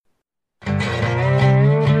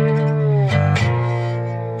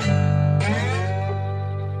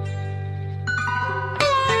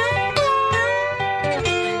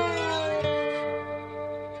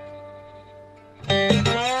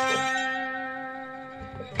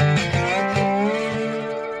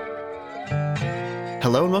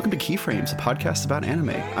Hello and welcome to Keyframes, a podcast about anime.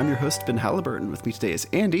 I'm your host, Ben Halliburton. With me today is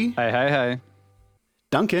Andy. Hey.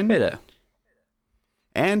 Duncan. Hey there.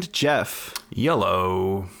 And Jeff.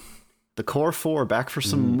 Yellow. The Core Four back for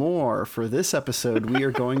some more. For this episode, we are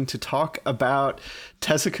going to talk about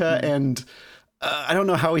Tezuka and... I don't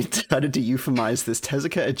know how we decided to euphemize this.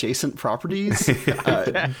 Tezuka adjacent properties,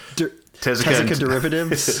 Tezuka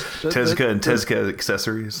derivatives, Tezuka and Tezuka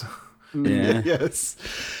accessories. Yeah. Yes,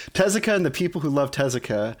 Tezuka and the people who love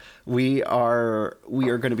Tezuka. We are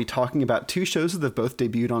going to be talking about two shows that have both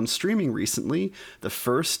debuted on streaming recently. The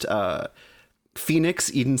first,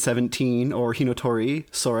 Phoenix Eden 17 or Hinotori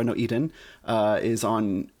Sora no Eden, is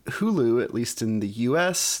on Hulu, at least in the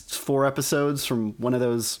US. It's 4 episodes from one of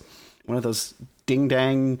those ding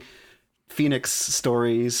dang Phoenix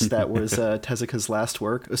stories that was Tezuka's last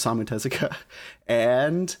work, Osamu Tezuka.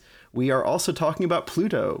 And we are also talking about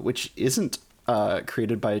Pluto, which isn't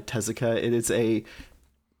created by Tezuka. It is a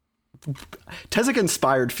Tezuka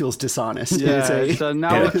inspired feels dishonest. Yeah, it's a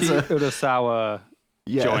Naoki Urasawa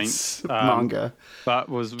joint manga. But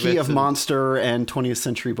was Key of written, Monster and 20th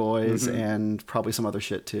Century Boys and probably some other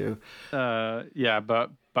shit too.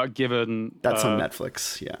 But given that's on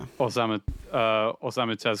Netflix, yeah. Osamu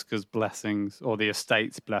Tezuka's blessings, or the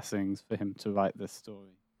estate's blessings, for him to write this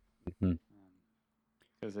story.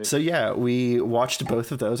 So yeah, we watched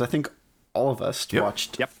both of those. I think all of us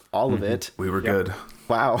watched all of it. We were good.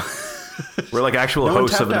 Wow. We're like actual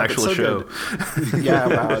hosts of an actual so show. Yeah,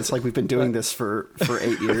 wow. It's like we've been doing this for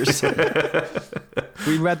 8 years.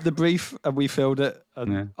 We read the brief and we filled it,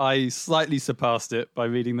 and I slightly surpassed it by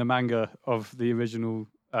reading the manga of the original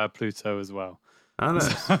Pluto as well. Oh,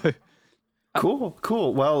 nice.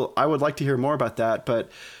 Cool. Well, I would like to hear more about that,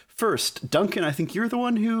 but first, Duncan, I think you're the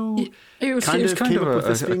one who it was kind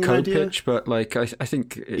of a code pitch, but like I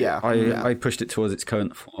think I pushed it towards its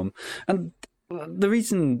current form, and the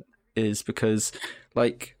reason is because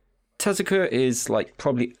like Tezuka is like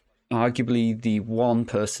probably arguably the one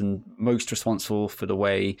person most responsible for the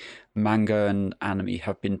way manga and anime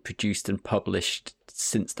have been produced and published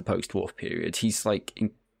since the post-war period. He's like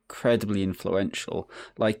incredibly influential.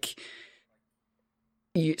 Like,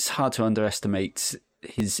 it's hard to underestimate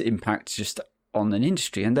his impact just on an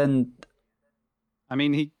industry. And then, I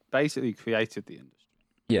mean, he basically created the industry.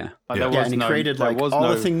 Yeah. And he created like all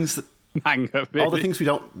the things manga, really. All the things we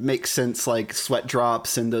don't make sense, like sweat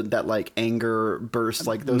drops and that like anger burst,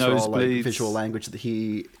 like those are all like visual language that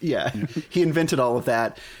he invented all of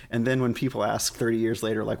that. And then when people ask 30 years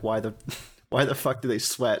later, like why the fuck do they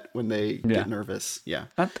sweat when they get nervous? Yeah.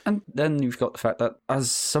 And then you've got the fact that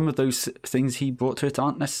as some of those things he brought to it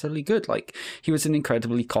aren't necessarily good. Like, he was an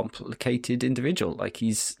incredibly complicated individual. Like,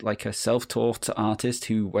 he's like a self-taught artist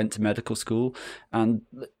who went to medical school, and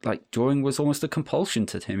like drawing was almost a compulsion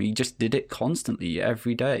to him. He just did it constantly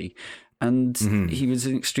every day. And he was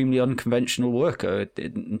an extremely unconventional worker.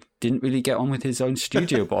 Didn't really get on with his own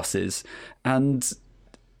studio bosses. And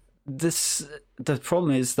the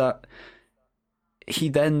problem is that he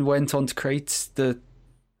then went on to create the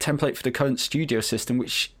template for the current studio system,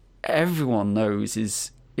 which everyone knows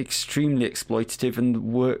is extremely exploitative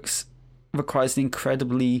and requires an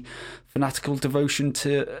incredibly fanatical devotion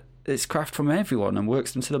to its craft from everyone and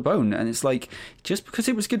works them to the bone. And it's like, just because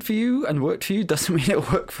it was good for you and worked for you doesn't mean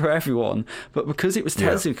it worked for everyone. But because it was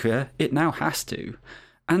Tezuka, it now has to.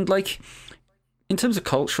 And like, in terms of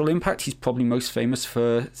cultural impact, he's probably most famous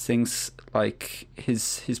for things like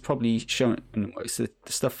his probably shown works, the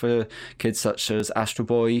stuff for kids such as Astro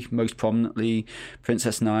Boy, most prominently,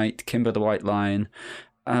 Princess Knight, Kimber the White Lion.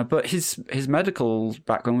 But his medical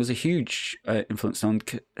background was a huge influence on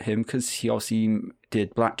him, because he obviously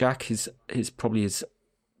did Blackjack,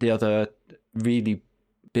 the other really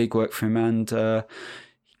big work for him, and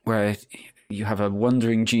where you have a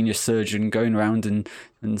wandering genius surgeon going around and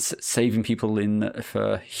saving people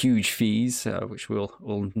for huge fees, which we'll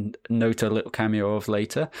note a little cameo of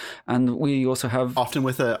later. And we also have often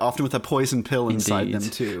with a poison pill inside them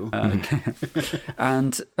too.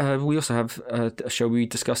 And we also have a show we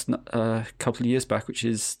discussed a couple of years back, which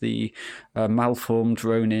is the malformed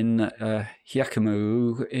Ronin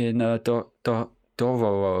Hyakumaru in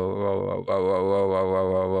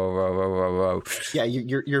Yeah,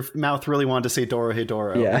 your mouth really wanted to say Doro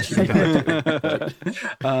Hedoro. Yeah.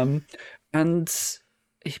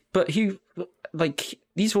 But he, like,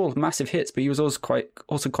 these were all massive hits, but he was also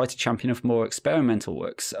quite a champion of more experimental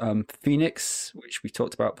works. Phoenix, which we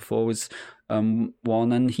talked about before, was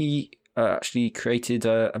one, and he actually created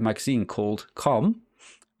a magazine called Com,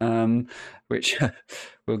 which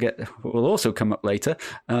will also come up later.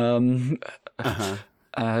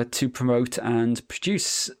 to promote and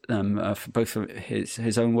produce them for both of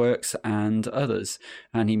his own works and others.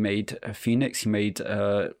 And he made Phoenix. He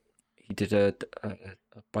did a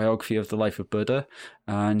biography of the life of Buddha,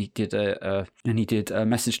 and he did a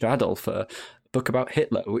Message to Adolf, a book about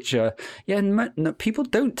Hitler, which people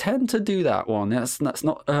don't tend to do that one. That's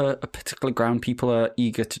not a particular ground people are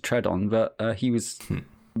eager to tread on, but he was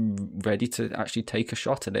ready to actually take a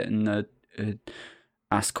shot at it and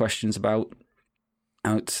ask questions about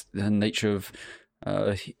the nature of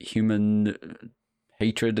human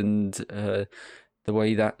hatred and the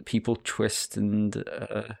way that people twist and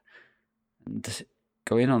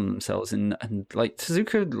go in on themselves, and like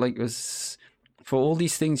Tezuka was, for all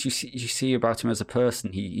these things you see about him as a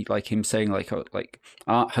person, he like him saying like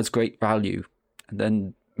art has great value, and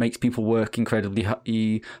then makes people work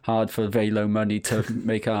incredibly hard for very low money to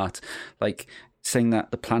make art, like saying that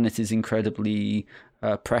the planet is incredibly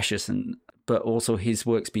precious, but also his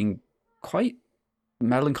works being quite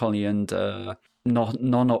melancholy and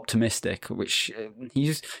non-optimistic, which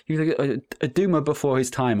he's a doomer before his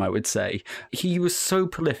time, I would say. He was so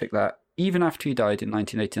prolific that even after he died in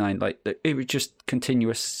 1989, like it was just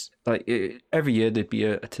continuous. Like every year there'd be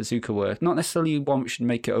a Tezuka work, not necessarily one which should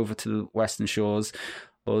make it over to the Western shores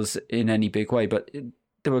or in any big way, but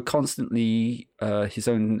there were constantly his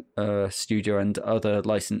own studio and other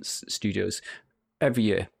licensed studios every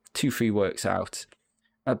year, 2-3 works out.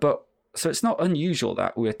 So it's not unusual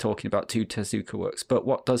that we're talking about 2 Tezuka works, but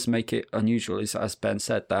what does make it unusual is, as Ben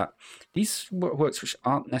said, that these works which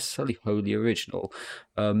aren't necessarily wholly original.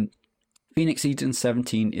 Phoenix Eden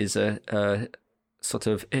 17 is a sort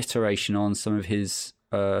of iteration on some of his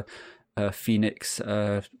Phoenix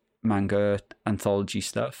manga anthology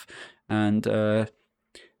stuff, and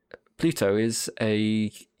Pluto is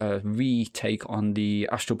a retake on the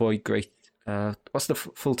Astro Boy Great. What's the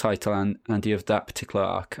full title, Andy, of that particular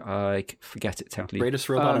arc? I forget it totally. Greatest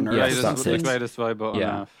Robot on Earth. Yes, that's the it. Greatest Robot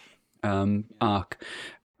on Earth. Arc.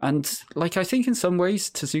 And like I think in some ways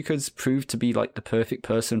Tezuka's proved to be like the perfect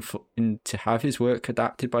person to have his work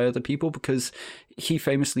adapted by other people, because he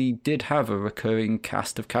famously did have a recurring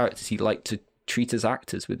cast of characters he liked to treat as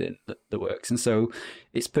actors within the works, and so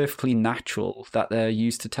it's perfectly natural that they're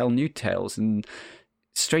used to tell new tales. And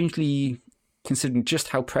strangely, considering just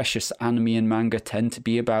how precious anime and manga tend to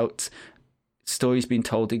be about stories being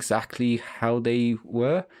told exactly how they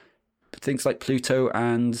were, things like Pluto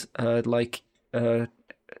and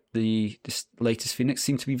this latest Phoenix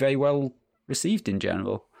seem to be very well received in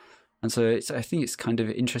general. And so I think it's kind of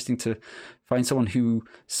interesting to find someone who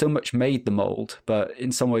so much made the mold, but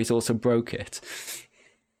in some ways also broke it.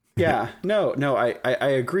 Yeah, no, I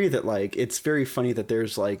agree that like it's very funny that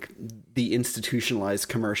there's like the institutionalized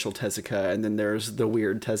commercial Tezuka, and then there's the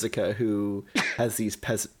weird Tezuka who has these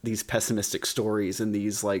pessimistic stories and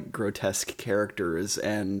these like grotesque characters,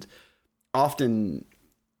 and often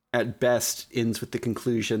at best ends with the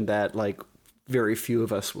conclusion that like very few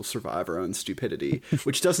of us will survive our own stupidity,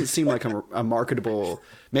 which doesn't seem like a marketable,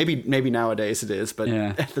 maybe nowadays it is, but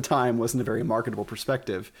at the time wasn't a very marketable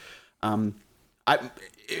perspective.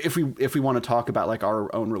 If we want to talk about like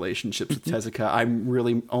our own relationships with Tezuka, I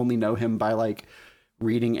really only know him by like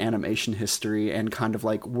reading animation history and kind of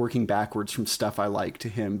like working backwards from stuff I like to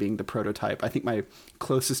him being the prototype. I think my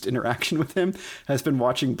closest interaction with him has been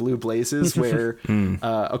watching Blue Blazes, where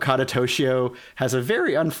Okada Toshio has a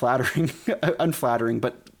very unflattering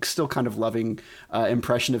but still kind of loving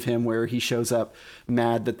impression of him, where he shows up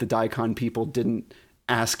mad that the Daikon people didn't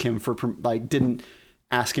ask him for permission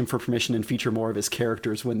and feature more of his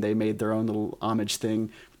characters when they made their own little homage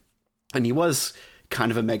thing. And he was kind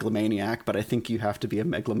of a megalomaniac, but I think you have to be a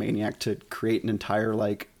megalomaniac to create an entire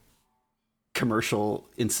like commercial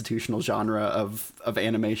institutional genre of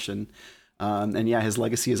animation. And yeah, his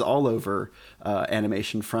legacy is all over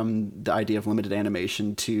animation, from the idea of limited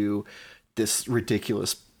animation to this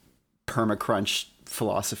ridiculous perma-crunch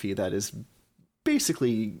philosophy that is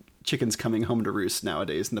basically chickens coming home to roost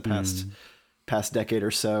nowadays in the past decade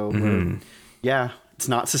or so. Where, yeah, it's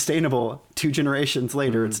not sustainable. 2 generations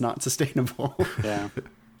later, it's not sustainable.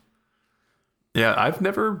 Yeah, I've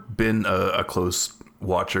never been a close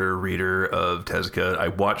watcher, reader of Tezuka. I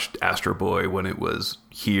watched Astro Boy when it was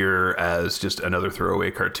here as just another throwaway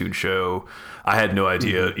cartoon show. I had no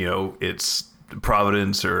idea, its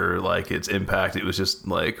providence or like its impact. It was just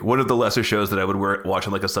like one of the lesser shows that I would watch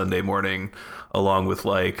on like a Sunday morning, along with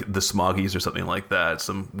like the Smoggies or something like that,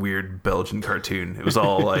 some weird Belgian cartoon. It was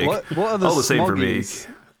all like what are the all the same for me.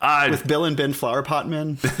 With Bill and Ben Flowerpot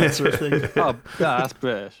Men, that sort of thing. Oh, that's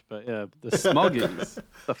British, but yeah, the Smoggies,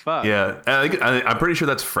 the fuck. Yeah, I'm pretty sure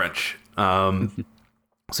that's French.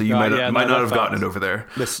 So you might not have gotten it over there.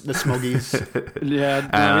 The Smogies. Yeah,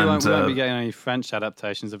 no, we won't be getting any French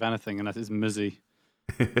adaptations of anything unless it's Muzzy.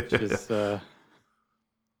 Which is,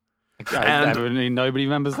 nobody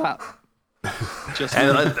remembers that. Just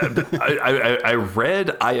I read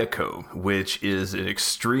Ayako, which is an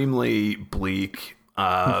extremely bleak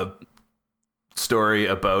story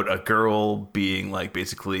about a girl being like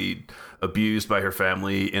basically abused by her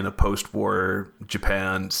family in a post-war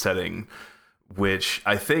Japan setting, which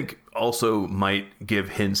I think also might give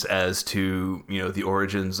hints as to, you know, the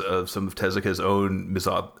origins of some of Tezuka's own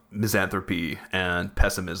misanthropy and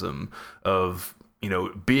pessimism of, you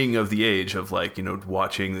know, being of the age of, like, you know,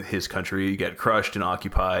 watching his country get crushed and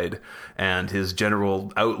occupied, and his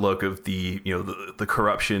general outlook of the, you know, the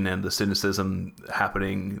corruption and the cynicism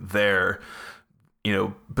happening there, you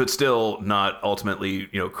know, but still not ultimately,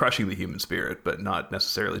 you know, crushing the human spirit, but not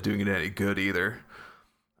necessarily doing it any good either.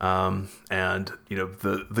 And, you know,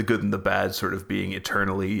 the good and the bad sort of being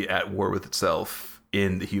eternally at war with itself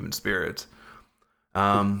in the human spirit.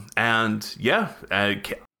 And yeah,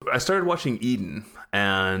 I started watching Eden,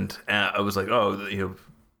 and I was like, oh, you know,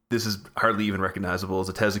 this is hardly even recognizable as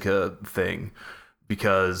a Tezuka thing,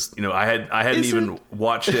 because, you know, I hadn't even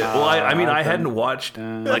watched it. Well, I mean, I hadn't watched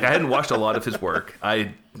a lot of his work.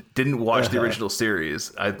 I didn't watch the original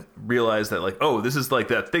series. I realized that, like, oh, this is like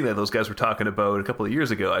that thing that those guys were talking about a couple of years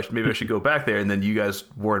ago. Maybe I should go back there. And then you guys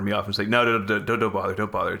warned me off and say, no, don't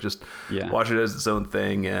bother. Just watch it as its own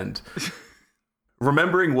thing. And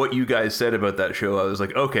remembering what you guys said about that show, I was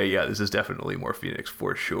like, okay, yeah, this is definitely more Phoenix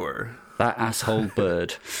for sure. That asshole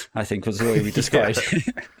bird, I think, was the way we described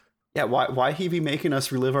it. Yeah, why he be making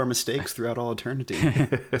us relive our mistakes throughout all eternity?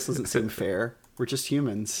 This doesn't seem fair. We're just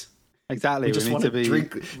humans. Exactly. We just want to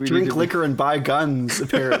drink liquor and buy guns,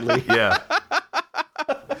 apparently. Yeah.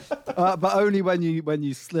 But only when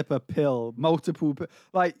you slip a pill, multiple,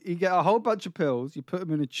 like you get a whole bunch of pills, you put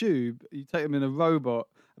them in a tube, you take them in a robot,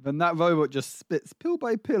 and then that robot just spits pill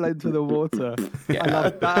by pill into the water. Yeah. I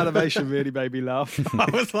love that animation. Really made me laugh. I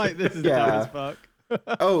was like, this is dumb as fuck.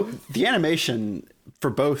 Oh, the animation for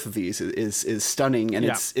both of these is stunning, and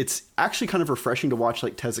it's actually kind of refreshing to watch,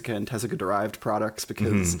 like, Tezuka and Tezuka derived products,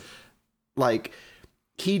 because like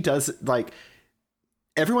he does, like,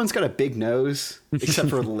 everyone's got a big nose except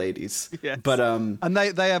for the ladies. Yes. But and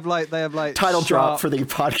they have like title drop for the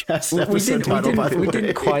podcast episode. We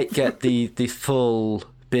didn't quite get the full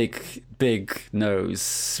big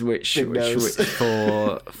nose, which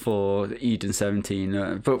for Eden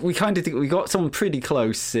 17, but we kind of think we got someone pretty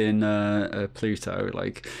close in Pluto.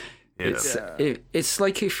 Like, it's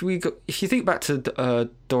like if you think back to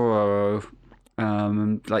Dororo,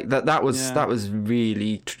 like that was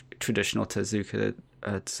really traditional Tezuka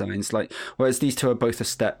designs. Like, whereas these two are both a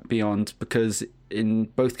step beyond, because in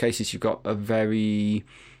both cases you've got a very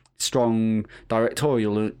strong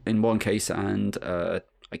directorial in one case and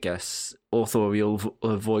I guess authorial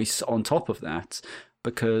voice on top of that,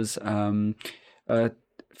 because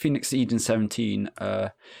Phoenix Eden 17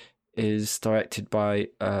 is directed by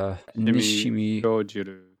Nishimi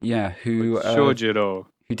Shojiro. Yeah, who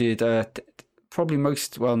did probably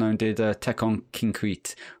most well known did Tekkon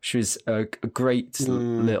Concrete, which was a great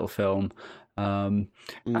little film,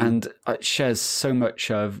 and it shares so much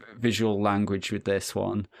visual language with this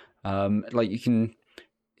one. Like, you can.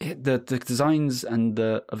 The designs and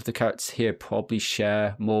of the characters here probably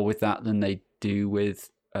share more with that than they do with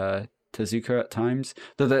Tezuka at times.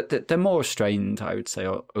 Though they're more restrained, I would say,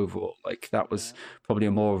 overall. Like, that was probably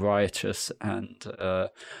a more riotous, and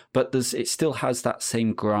but it still has that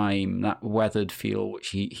same grime, that weathered feel which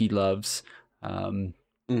he loves.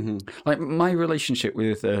 Like, my relationship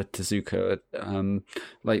with Tezuka,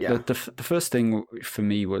 the first thing for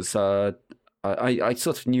me was I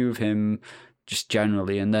sort of knew of him just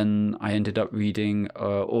generally, and then I ended up reading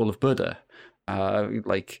all of Buddha,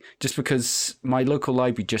 like, just because my local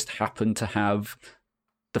library just happened to have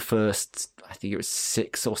the first, I think it was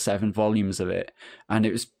 6 or 7 volumes of it, and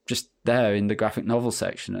it was just there in the graphic novel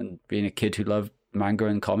section. And being a kid who loved manga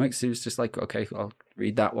and comics, it was just like, okay, I'll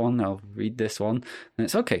read that one, I'll read this one, and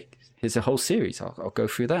it's okay, here's a whole series, I'll go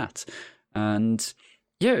through that. And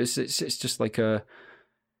yeah, it's just like a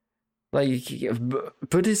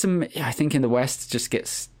Buddhism, I think, in the West just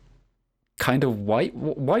gets kind of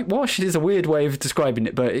whitewashed is a weird way of describing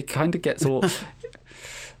it, but it kind of gets all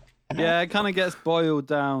it kind of gets boiled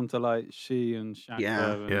down to like Shi and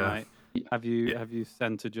Shakra and like, have you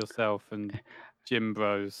centered yourself and gym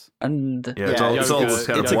bros, and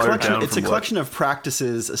it's a collection of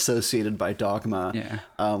practices associated by dogma,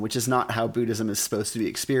 which is not how Buddhism is supposed to be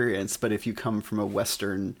experienced. But if you come from a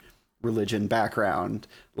Western religion background,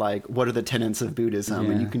 like what are the tenets of Buddhism,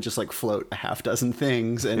 and you can just like float a half dozen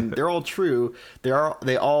things, and they're all true. They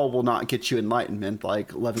all will not get you enlightenment.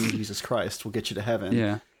 Like loving Jesus Christ will get you to heaven.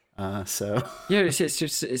 Yeah. So yeah,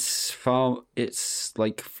 it's far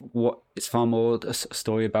more a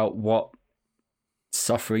story about what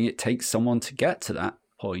suffering it takes someone to get to that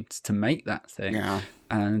point, to make that thing,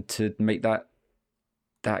 and to make that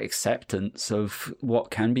acceptance of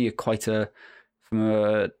what can be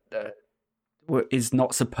what is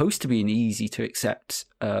not supposed to be an easy to accept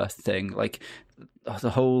thing. Like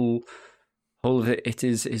the whole of it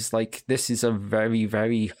is like, this is a very,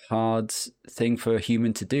 very hard thing for a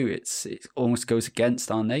human to do. It almost goes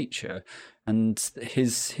against our nature, and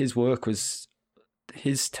his work was,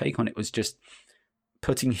 his take on it was just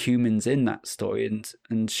putting humans in that story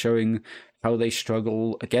and showing how they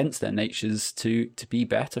struggle against their natures to be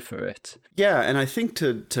better for it. Yeah, and I think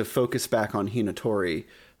to focus back on Hinatori,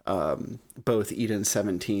 both Eden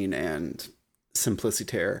 17 and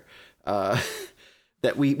Simpliciter,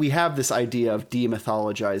 that we have this idea of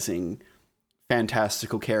demythologizing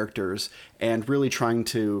fantastical characters and really trying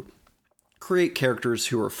to create characters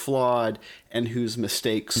who are flawed and whose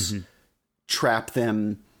mistakes trap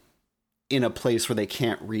them in a place where they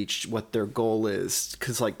can't reach what their goal is.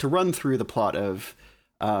 Because, like, to run through the plot of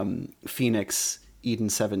Phoenix Eden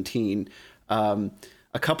 17, a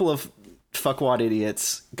couple of fuckwad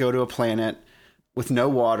idiots go to a planet with no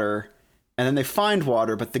water, and then they find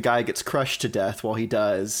water, but the guy gets crushed to death while he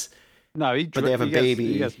does. No, but they have a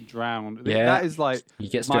baby. He gets drowned. Yeah, that is like he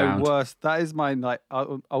gets my drowned. worst. That is my like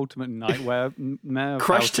ultimate nightmare.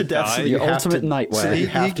 Crushed to death. So the ultimate nightmare. So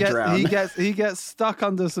he gets stuck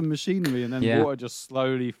under some machinery, and then water just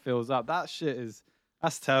slowly fills up. That's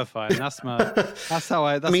terrifying. That's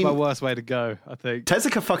my worst way to go, I think.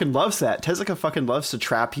 Tezuka fucking loves that. Tezuka fucking loves to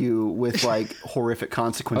trap you with like horrific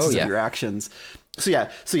consequences of your actions. So yeah,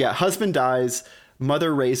 husband dies,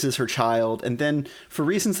 mother raises her child, and then for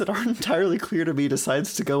reasons that aren't entirely clear to me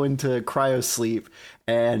decides to go into cryosleep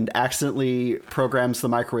and accidentally programs the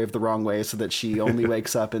microwave the wrong way so that she only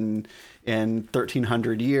wakes up in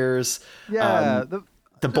 1300 years. Yeah.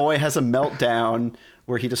 The boy has a meltdown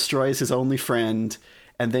where he destroys his only friend,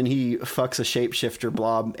 and then he fucks a shapeshifter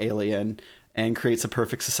blob alien and creates a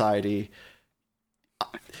perfect society.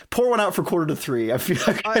 Pour one out for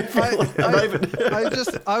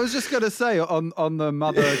 2:45. I was just gonna say on the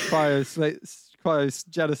mother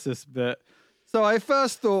cryogenesis bit. So I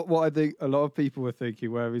first thought what I think a lot of people were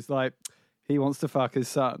thinking, where he's like, he wants to fuck his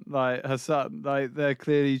son, like her son, like they're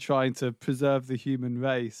clearly trying to preserve the human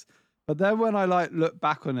race. But then when I like look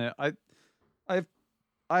back on it, I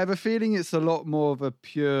have a feeling it's a lot more of a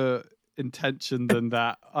pure intention than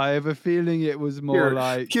that. I have a feeling it was more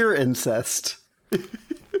like pure incest.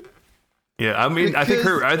 Yeah, I mean, I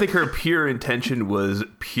think her pure intention was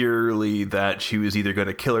purely that she was either going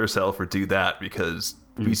to kill herself or do that, because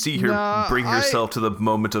we see her bring herself to the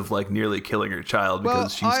moment of like nearly killing her child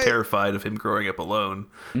because she's terrified of him growing up alone,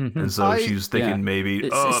 and so she was thinking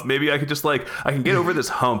maybe I could just I can get over this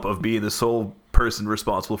hump of being the sole person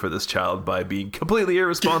responsible for this child by being completely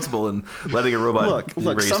irresponsible and letting a robot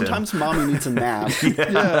look. Sometimes mommy needs a nap.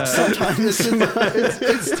 Sometimes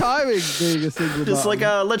it's tiring being a single just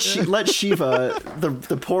mom. Let Shiva,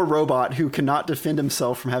 the poor robot who cannot defend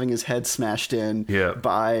himself from having his head smashed in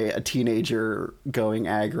by a teenager going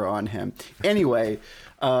aggro on him. Anyway,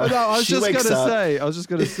 I was just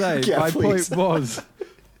gonna say my point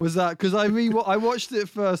was that because I watched it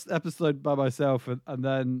first episode by myself and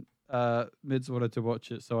then Mids wanted to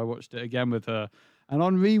watch it, so I watched it again with her. And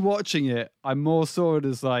on rewatching it, I more saw it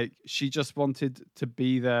as like she just wanted to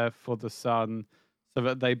be there for the son so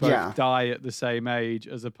that they both die at the same age,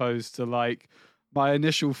 as opposed to like my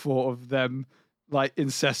initial thought of them like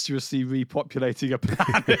incestuously repopulating a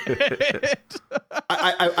planet.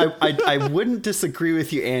 I wouldn't disagree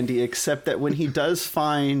with you, Andy, except that when he does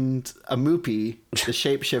find a Moopy, the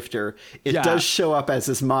shapeshifter, it does show up as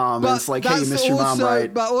his mom. And it's like, hey, you missed your mom,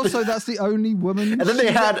 right? But also, that's the only woman. And then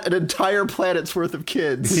they had an entire planet's worth of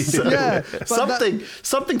kids. So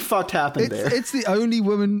something fucked happened there. It's the only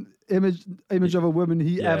woman image of a woman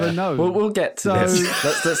he ever knows. We'll get to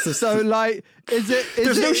this. So like,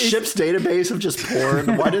 there's no ship's database of just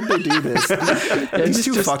porn. Why didn't they do this? These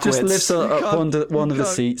two fuckwits. Just lifts up one of the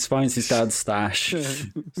seats, finds his dad's stash.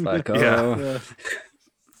 It's like,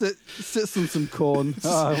 sits on some corn.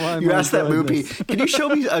 You asked that Moopy, can you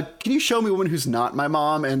show me a woman who's not my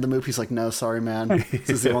mom? And the Moopy's like, no, sorry, man. This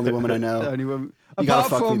is the only woman I know. The only woman. You gotta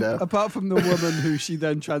fuck me, though. Apart from the woman who she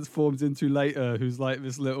then transforms into later, who's like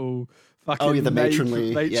this little fucking the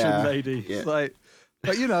matronly lady. Yeah. It's like,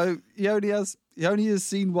 But he only has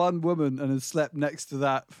seen one woman and has slept next to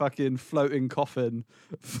that fucking floating coffin.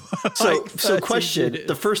 So question: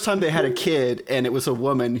 the first time they had a kid and it was a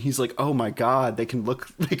woman, he's like, "Oh my god, they can look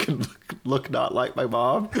not like my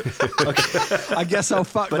mom." Okay. I guess I'll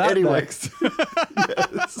fuck that next.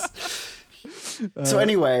 Yes. So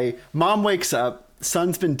anyway, mom wakes up.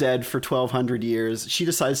 Son's been dead for 1,200 years. She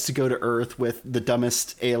decides to go to Earth with the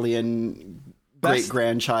dumbest alien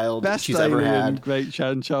great-grandchild she's ever had.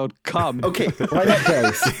 Great-grandchild, come. Okay. Right up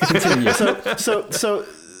there. Continue.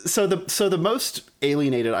 So the most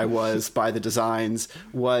alienated I was by the designs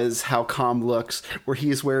was how Calm looks, where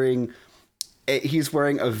he's wearing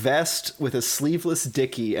a vest with a sleeveless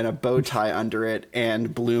dickie and a bow tie under it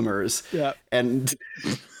and bloomers. Yeah. And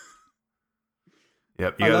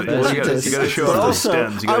yep, you got to show off those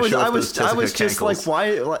stems. I was just like,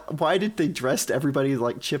 why did they dress everybody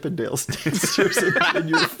like Chippendales dancers in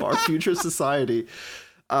your far future society?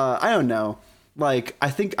 I don't know. Like, I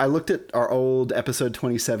think I looked at our old episode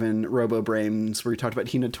 27 Robo Brains where we talked about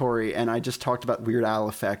Hinatori, and I just talked about Weird Al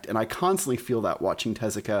effect, and I constantly feel that watching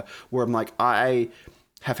Tezuka, where I'm like, I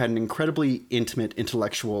have had an incredibly intimate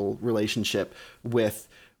intellectual relationship with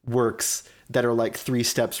works that are like 3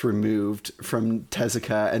 steps removed from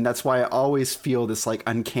Tezuka, and that's why I always feel this like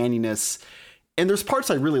uncanniness. And there's parts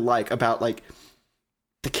I really like about like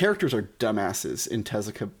the characters are dumbasses in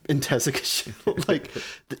Tezuka show. Like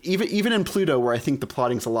even in Pluto, where I think the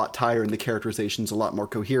plotting's a lot tighter and the characterization's a lot more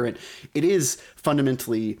coherent, it is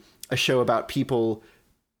fundamentally a show about people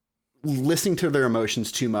listening to their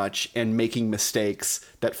emotions too much and making mistakes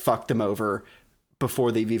that fuck them over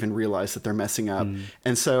before they've even realized that they're messing up.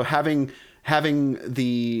 And so having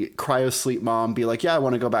the cryosleep mom be like, yeah, I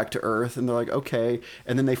want to go back to Earth. And they're like, okay.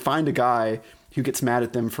 And then they find a guy who gets mad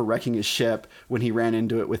at them for wrecking his ship when he ran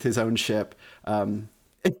into it with his own ship. And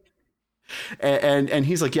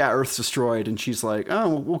he's like, yeah, Earth's destroyed. And she's like,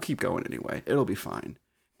 oh, we'll keep going anyway. It'll be fine.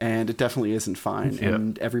 And it definitely isn't fine. Yeah.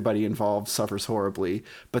 And everybody involved suffers horribly.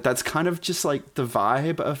 But that's kind of just like the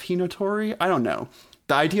vibe of Hinotori. I don't know.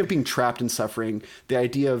 The idea of being trapped in suffering, the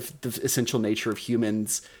idea of the essential nature of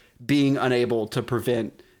humans being unable to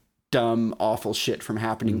prevent dumb, awful shit from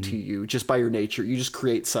happening to you just by your nature. You just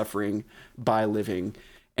create suffering by living.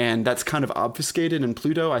 And that's kind of obfuscated in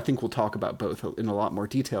Pluto. I think we'll talk about both in a lot more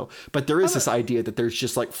detail. But there is this idea that there's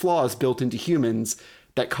just like flaws built into humans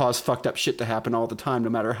that cause fucked up shit to happen all the time, no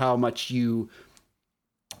matter how much you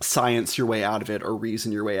science your way out of it or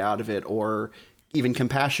reason your way out of it or even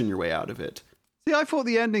compassion your way out of it. See, I thought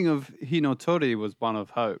the ending of Hinotori was one of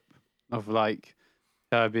hope, of like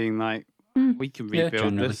her being like, we can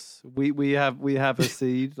rebuild this. We have a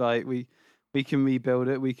seed. Like we can rebuild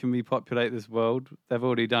it. We can repopulate this world. They've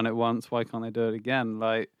already done it once. Why can't they do it again?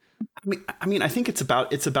 Like, I mean, I think it's about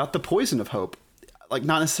the poison of hope. Like,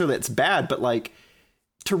 not necessarily it's bad, but like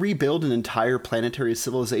to rebuild an entire planetary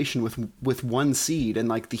civilization with one seed and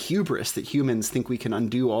like the hubris that humans think we can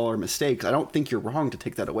undo all our mistakes. I don't think you're wrong to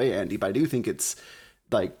take that away, Andy, but I do think it's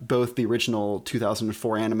like both the original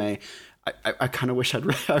 2004 anime. I kind of wish I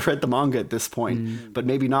read the manga at this point, but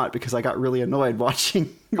maybe not, because I got really annoyed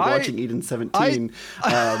watching Eden 17.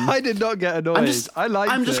 I did not get annoyed.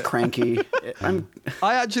 I'm just cranky.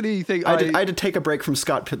 I actually think I had to take a break from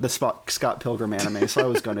the Scott Pilgrim anime, so I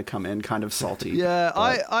was going to come in kind of salty. Yeah,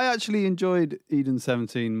 I actually enjoyed Eden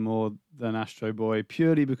 17 more than Astro Boy,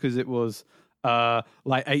 purely because it was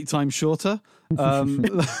like 8 times shorter. Very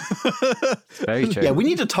true. Yeah, we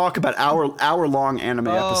need to talk about hour-long anime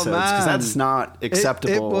episodes, because that's not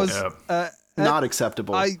acceptable. It was not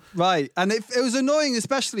acceptable. Right, and it was annoying,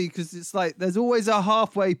 especially because it's like there's always a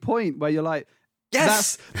halfway point where you're like,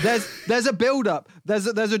 yes, there's a build-up, there's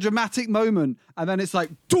a dramatic moment, and then it's like,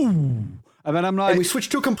 doom. And then I'm like, and we switch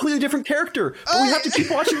to a completely different character, but we have to keep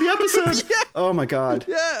watching the episode. Yeah. Oh my god.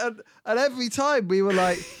 Yeah, and every time we were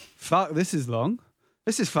like, fuck, this is long.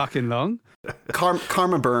 This is fucking long.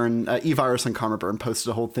 Karma Burn, E-Virus and Karma Burn posted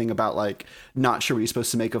a whole thing about like not sure what he's supposed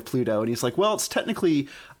to make of Pluto, and he's like, well, it's technically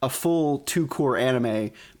a full 2-core anime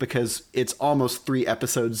because it's almost 3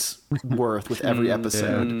 episodes worth with every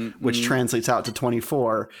episode, which translates out to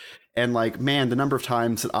 24. And like, man, the number of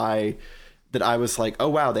times that I was like, oh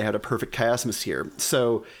wow, they had a perfect chiasmus here.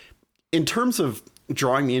 So in terms of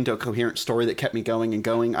drawing me into a coherent story that kept me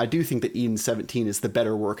going, I do think that Eden 17 is the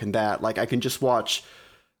better work in that. Like, I can just watch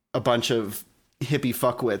a bunch of hippie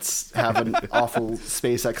fuckwits have an awful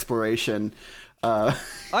space exploration. I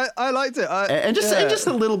liked it. And just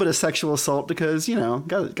a little bit of sexual assault, because, you know,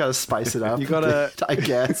 gotta spice it up. You gotta, I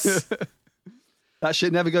guess. That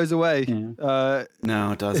shit never goes away. Yeah.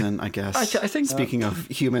 No, it doesn't, I guess. I think speaking of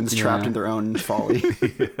humans trapped in their own folly.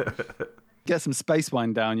 Get some space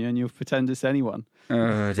wine down you and you'll pretend it's anyone.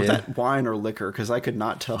 Oh, Was dear. that wine or liquor? Because I could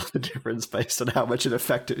not tell the difference based on how much it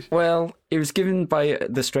affected. Well, it was given by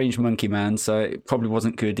the strange monkey man, so it probably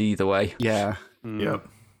wasn't good either way. Yeah. Yep.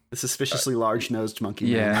 The suspiciously large-nosed monkey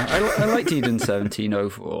Yeah, man. I liked Eden 17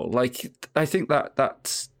 overall. Like, I think that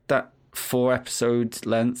 4-episode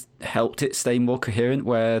length helped it stay more coherent,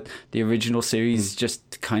 where the original series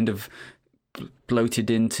just kind of bloated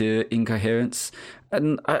into incoherence.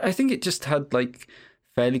 And I think it just had like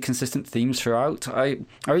fairly consistent themes throughout. I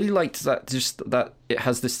really liked that it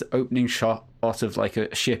has this opening shot of like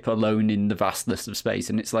a ship alone in the vastness of space,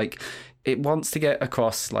 and it's like it wants to get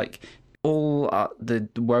across like all the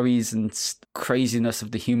worries and craziness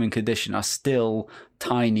of the human condition are still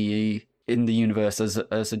tiny in the universe as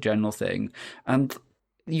a general thing. And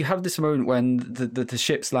you have this moment when the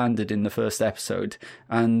ship's landed in the first episode,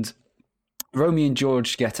 and Romeo and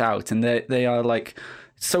George get out, and they are like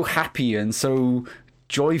so happy and so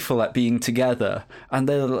joyful at being together, and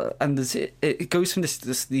it goes from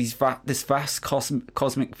this vast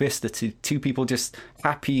cosmic vista to two people just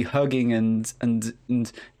happy, hugging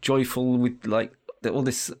and joyful with like all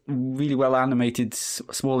this really well animated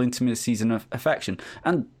small intimacies and affection,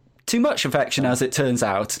 and too much affection, as it turns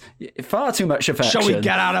out. Far too much affection. Shall we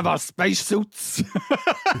get out of our spacesuits?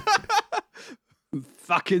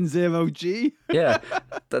 Fucking zero G. Yeah,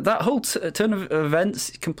 that whole turn of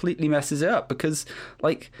events completely messes it up, because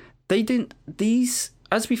like these,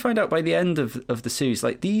 as we find out by the end of the series,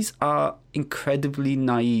 like these are incredibly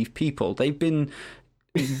naive people. They've been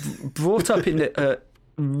brought up in a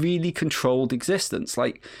really controlled existence.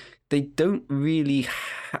 Like they don't really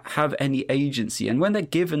have any agency, and when they're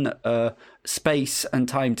given space and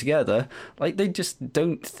time together, like they just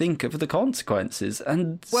don't think of the consequences.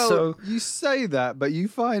 And Well, so you say that, but you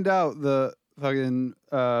find out that fucking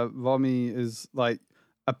Romy is like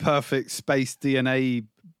a perfect space DNA,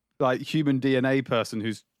 like human DNA person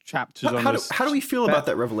who's trapped on this. How do we feel about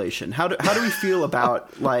that revelation? How do we feel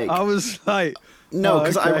about like? I was like, No,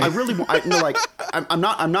 because okay. I really like I'm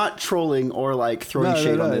not trolling or like throwing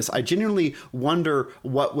shade on this. I genuinely wonder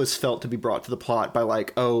what was felt to be brought to the plot by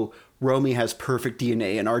like, oh, Romy has perfect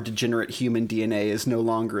DNA and our degenerate human DNA is no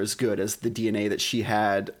longer as good as the DNA that she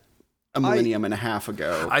had a millennium and a half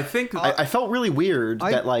ago. I think I felt really weird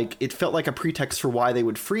that like it felt like a pretext for why they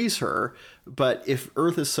would freeze her. But if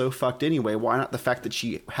Earth is so fucked anyway, why not the fact that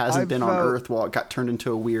she hasn't been on Earth while it got turned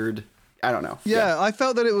into a weird, I don't know. Yeah, I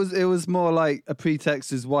felt that it was more like a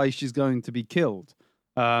pretext as why she's going to be killed,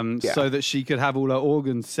 so that she could have all her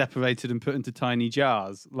organs separated and put into tiny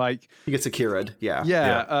jars. Like He gets Akira'd, yeah.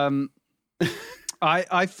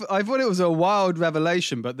 I thought it was a wild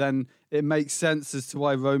revelation, but then it makes sense as to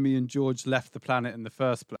why Romeo and George left the planet in the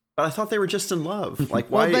first place. But I thought they were just in love. Like,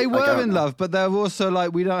 why? Well, they like, were in love, but they're also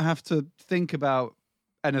like, we don't have to think about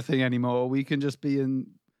anything anymore. We can just be in.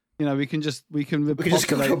 You know, we can just We could just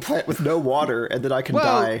go to a planet with no water, and then I can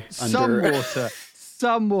die under.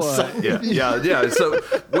 Some water. Yeah. So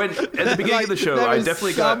when at the beginning of the show, I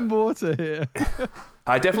definitely got some water here.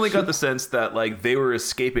 I definitely got the sense that like they were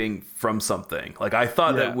escaping from something. Like I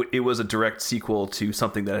thought that it was a direct sequel to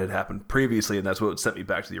something that had happened previously, and that's what sent me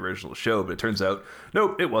back to the original show. But it turns out,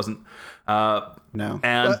 nope, it wasn't. No,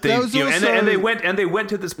 and But they that was and they also- went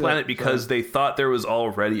to this planet because they thought there was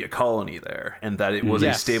already a colony there, and that it was a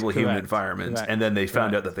Yes, stable human correct, environment. correct, And then they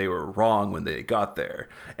found out that they were wrong when they got there,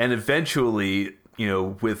 and eventually, you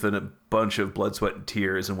know, with a bunch of blood, sweat, and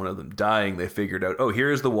tears, and one of them dying, they figured out, oh,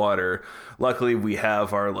 here's the water. Luckily, we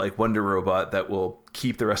have our like wonder robot that will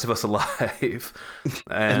keep the rest of us alive.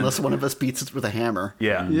 And, unless one of us beats us with a hammer.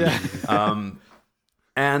 yeah.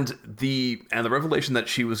 And the revelation that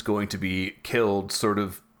she was going to be killed sort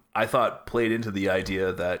of, I thought, played into the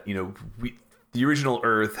idea that, you know, the original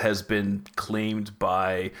Earth has been claimed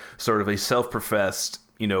by sort of a self-professed,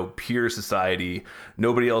 you know, pure society.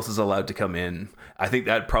 Nobody else is allowed to come in. I think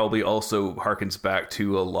that probably also harkens back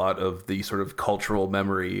to a lot of the sort of cultural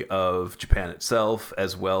memory of Japan itself,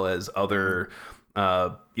 as well as other,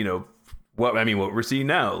 you know, what we're seeing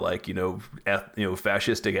now, like, you know,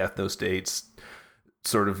 fascistic ethno-states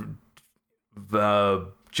sort of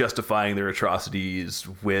justifying their atrocities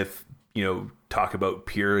with, you know, talk about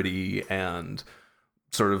purity and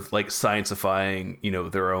sort of like sciencifying, you know,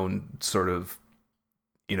 their own sort of,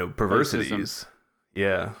 you know, perversities. Racism.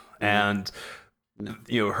 Yeah. And,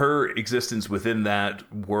 you know, her existence within that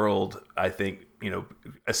world, I think, you know,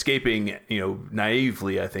 escaping, you know,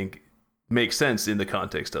 naively, I think makes sense in the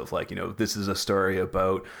context of like, you know, this is a story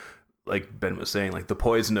about, like Ben was saying, like the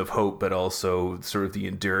poison of hope, but also sort of the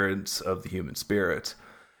endurance of the human spirit.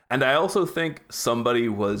 And I also think somebody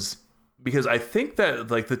was because I think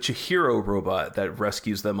that like the Chihiro robot that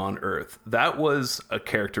rescues them on Earth, that was a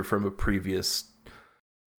character from a previous.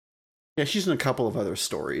 Yeah, she's in a couple of other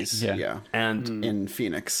stories. Yeah. And in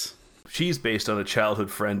Phoenix. She's based on a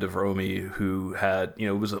childhood friend of Romy who had,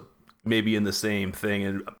 was maybe in the same thing.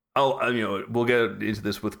 And we'll get into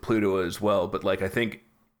this with Pluto as well. But like, I think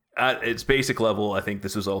at its basic level, I think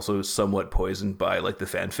this is also somewhat poisoned by like the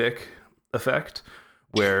fanfic effect,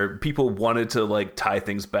 where people wanted to like tie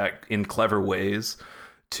things back in clever ways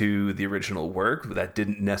to the original work, but that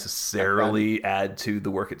didn't necessarily add to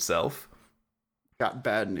the work itself. Got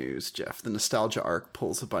bad news, Jeff. The nostalgia arc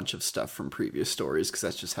pulls a bunch of stuff from previous stories because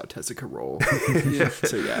that's just how Tezuka rolls.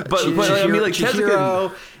 So yeah, but I mean, like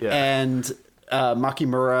Chihiro and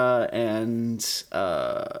Makimura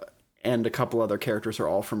and a couple other characters are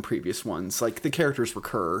all from previous ones. Like the characters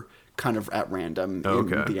recur kind of at random in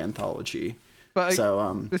the anthology. But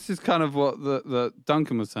so this is kind of what the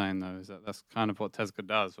Duncan was saying, though, is that that's kind of what Tezuka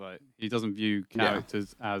does, right? He doesn't view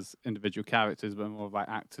characters as individual characters, but more like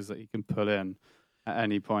actors that he can pull in at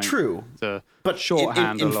any point. True, but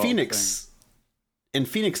shorthand in Phoenix. In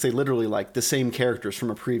Phoenix, they literally like the same characters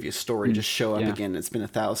from a previous story just show up again. It's been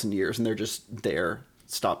 1,000 years, and they're just there.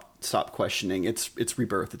 Stop questioning. It's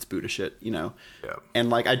rebirth. It's Buddha shit, Yeah.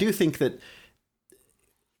 And like I do think that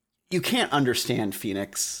you can't understand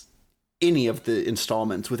Phoenix, any of the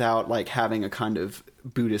installments, without like having a kind of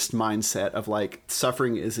Buddhist mindset of like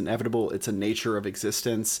suffering is inevitable. It's a nature of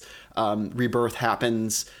existence. Rebirth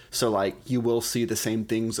happens. So like you will see the same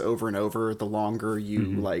things over and over the longer you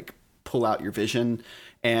like pull out your vision.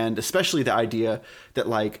 And especially the idea that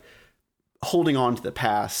like holding on to the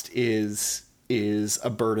past is a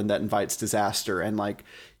burden that invites disaster. And like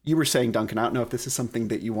you were saying, Duncan, I don't know if this is something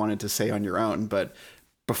that you wanted to say on your own, but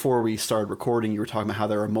before we started recording, you were talking about how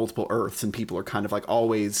there are multiple Earths and people are kind of like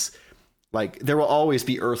always like, there will always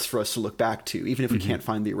be Earths for us to look back to. Even if we can't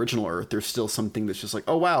find the original Earth, there's still something that's just like,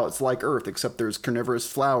 oh, wow, it's like Earth, except there's carnivorous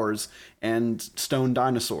flowers and stone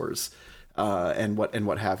dinosaurs and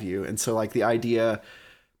what have you. And so like the idea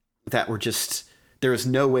that there is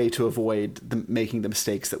no way to avoid making the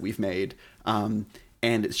mistakes that we've made.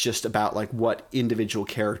 And it's just about like what individual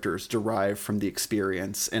characters derive from the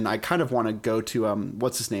experience. And I kind of want to go to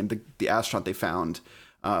what's his name, the astronaut they found.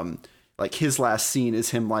 Like his last scene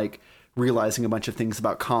is him like realizing a bunch of things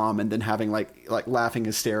about Calm and then having like laughing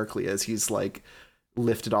hysterically as he's like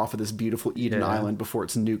lifted off of this beautiful Eden Island before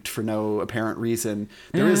it's nuked for no apparent reason.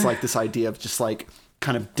 There is like this idea of just like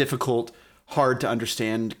kind of difficult, hard to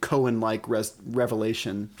understand Cohen-like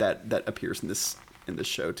revelation that appears in this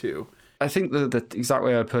show too. I think the exact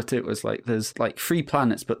way I put it was like there's like 3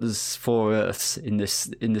 planets, but there's 4 Earths in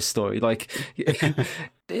this story. Like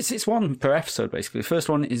it's one per episode basically. The first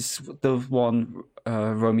one is the one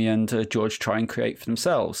Romy and George try and create for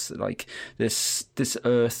themselves. Like this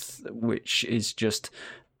Earth, which is just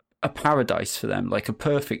a paradise for them, like a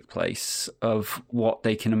perfect place of what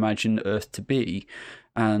they can imagine Earth to be,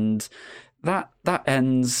 and that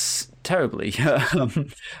ends terribly.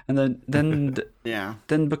 And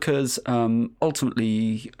then because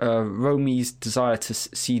ultimately Romy's desire to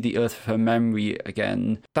see the Earth of her memory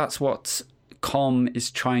again, that's what Calm is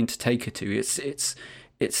trying to take her to.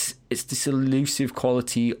 It's this elusive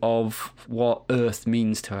quality of what Earth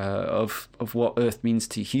means to her, of what Earth means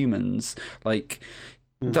to humans. Like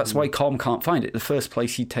that's why Calm can't find it. The first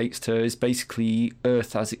place he takes her is basically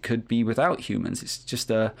Earth as it could be without humans. It's just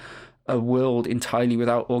a world entirely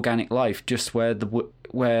without organic life, just where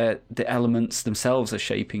the elements themselves are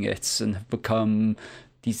shaping it and have become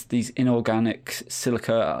these inorganic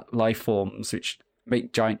silica life forms which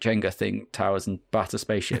make giant Jenga thing towers and batter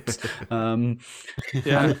spaceships. And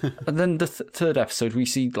then the third episode we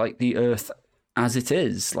see like the Earth as it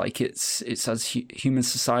is, like it's as human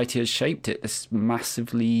society has shaped it, this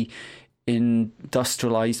massively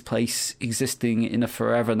industrialized place existing in a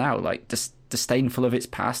forever now, like disdainful of its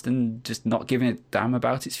past and just not giving a damn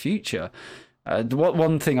about its future.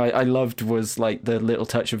 One thing I loved was like the little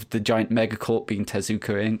touch of the giant megacorp being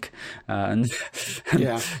Tezuka Inc.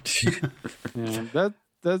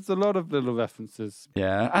 There's a lot of little references.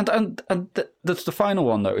 Yeah, and the final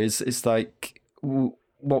one though is like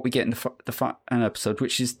what we get in the final episode,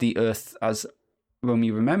 which is the Earth as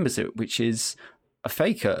Romy remembers it, which is a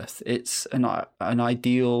fake Earth. It's an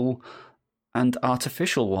ideal and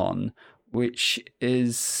artificial one, which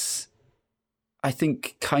is, I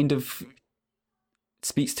think, kind of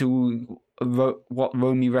speaks to what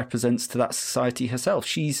Romy represents to that society herself.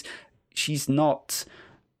 She's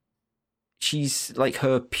like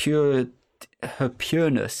her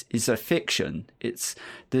pureness is a fiction.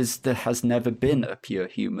 There has never been a pure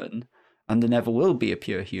human, and there never will be a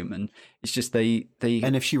pure human. It's just they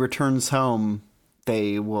And if she returns home,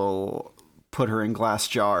 they will put her in glass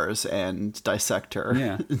jars and dissect her.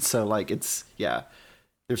 Yeah. And so, like,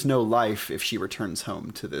 there's no life if she returns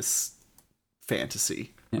home to this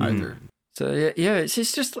fantasy either. So yeah, it's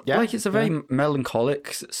just like it's a very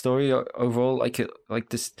melancholic story overall. Like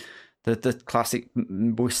this, the classic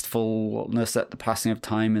wistfulness at the passing of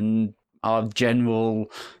time and our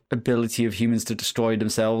general ability of humans to destroy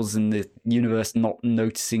themselves and the universe not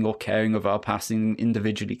noticing or caring of our passing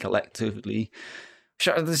individually, collectively.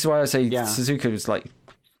 This is why I say Tezuka was like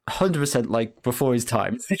 100% like before his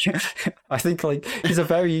time. I think like he's a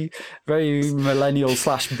very, very millennial /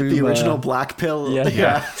 boomer. The original black pill.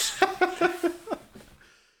 Yeah.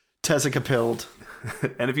 Tezuka-Pilled.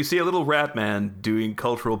 And if you see a little rat man doing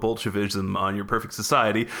cultural Bolshevism on your perfect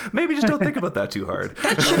society, maybe just don't think about that too hard.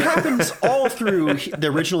 That shit happens all through the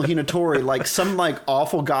original Hinatori. Like some like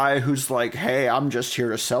awful guy who's like, "Hey, I'm just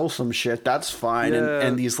here to sell some shit. That's fine."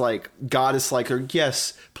 And these like goddess like,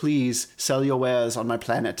 "Yes, please sell your wares on my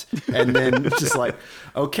planet." And then just like,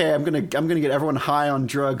 "Okay, I'm gonna get everyone high on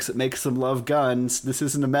drugs that makes them love guns." This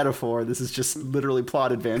isn't a metaphor. This is just literally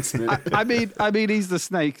plot advancement. I mean, he's the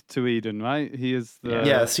snake to Eden, right? He is.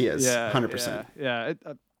 Yes, he is. Yeah, 100%. Yeah.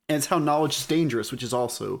 And it's how knowledge is dangerous, which is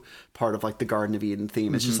also part of like the Garden of Eden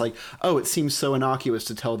theme. It's just like, oh, it seems so innocuous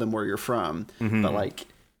to tell them where you're from, but like,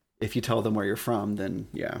 if you tell them where you're from, then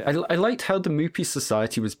I liked how the Moopy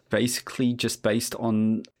society was basically just based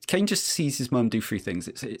on Kane just sees his mum do three things.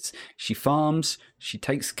 It's she farms, she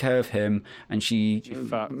takes care of him, and she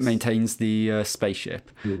maintains the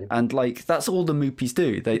spaceship. And like that's all the Moopies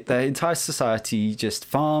do. Their entire society just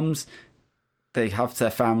farms. They have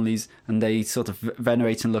their families, and they sort of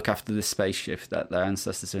venerate and look after the spaceship that their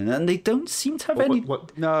ancestors are in. And they don't seem to have any.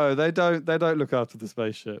 No, they don't. They don't look after the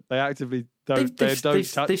spaceship. They actively don't. They don't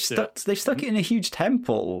touch it. They've stuck it in a huge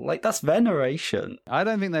temple. Like that's veneration. I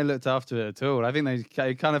don't think they looked after it at all. I think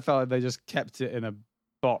they kind of felt like they just kept it in a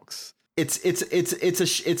box. It's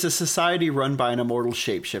a society run by an immortal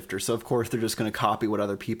shapeshifter. So of course they're just going to copy what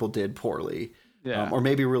other people did poorly. Yeah. Or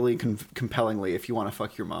maybe really compellingly if you want to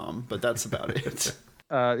fuck your mom, but that's about it.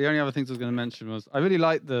 The only other things I was going to mention was I really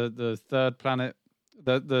like the third planet,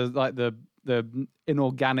 the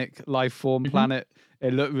inorganic life form planet.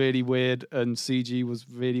 It looked really weird, and CG was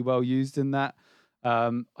really well used in that.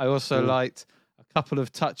 I also liked a couple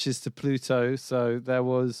of touches to Pluto. So there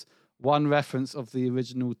was one reference of the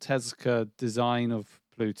original Tezuka design of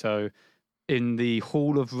Pluto in the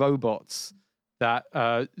Hall of Robots that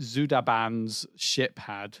Zudaban's ship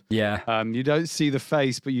had. Yeah. You don't see the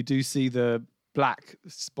face, but you do see the black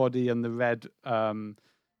body and the red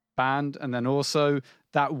band. And then also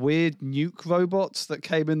that weird nuke robots that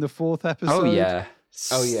came in the 4th episode.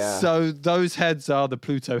 Oh, yeah. So those heads are the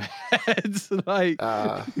Pluto heads. Like,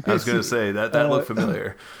 I was going to say, that looked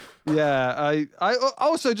familiar. Yeah. I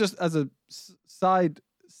also just as a side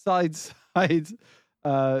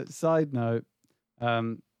note,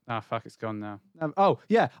 fuck, it's gone now.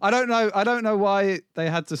 I don't know why they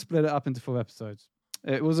had to split it up into 4 episodes.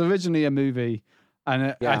 It was originally a movie,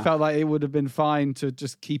 and I felt like it would have been fine to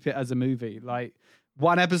just keep it as a movie. Like,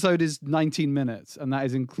 one episode is 19 minutes, and that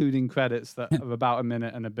is including credits that are about a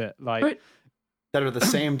minute and a bit. Like, that are the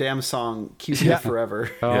same damn song, Keep It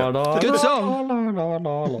Forever. Good song.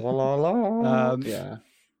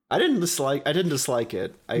 I didn't dislike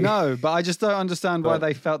it. No, but I just don't understand why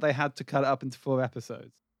they felt they had to cut it up into 4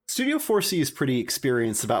 episodes. Studio 4C is pretty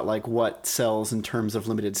experienced about like what sells in terms of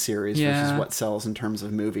limited series versus what sells in terms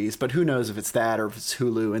of movies. But who knows if it's that or if it's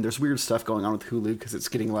Hulu. And there's weird stuff going on with Hulu because it's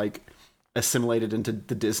getting like assimilated into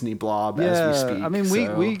the Disney blob as we speak. I mean,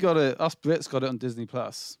 we got it. Us Brits got it on Disney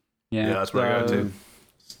Plus. Yeah, that's where I got it too.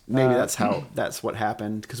 Maybe that's what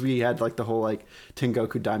happened because we had like the whole like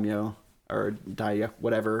Tengoku Daimyo or Daya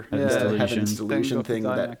whatever Heaven's Delusion thing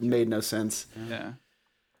that made no sense.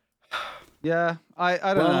 Yeah,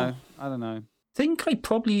 I don't know. I think I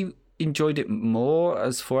probably enjoyed it more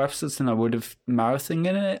as 4 episodes than I would have marathoning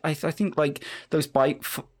in it. I think like those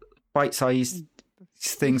bite-sized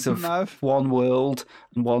things of one world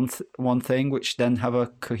and one thing, which then have a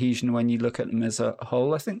cohesion when you look at them as a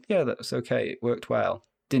whole. I think that was okay. It worked well.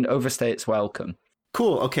 Didn't overstay its welcome.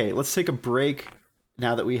 Cool. Okay, let's take a break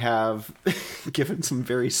now that we have given some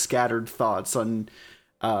very scattered thoughts on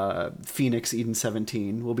Phoenix Eden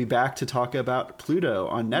 17. We'll be back to talk about Pluto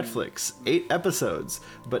on Netflix. 8 episodes,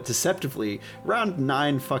 but deceptively around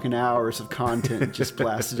 9 fucking hours of content just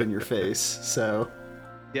blasted in your face. So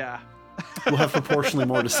yeah, we'll have proportionally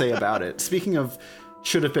more to say about it. Speaking of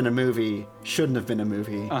should have been a movie, shouldn't have been a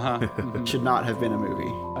movie, should not have been a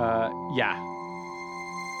movie. Yeah.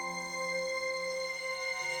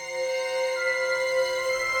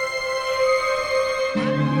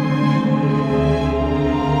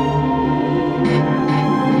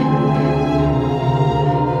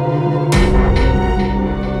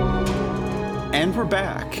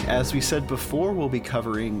 as we said before, we'll be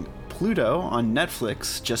covering Pluto on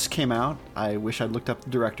Netflix. Just came out. I wish I'd looked up the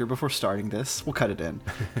director before starting this. We'll cut it in.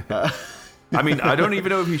 I mean, I don't even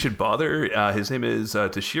know if you should bother. His name is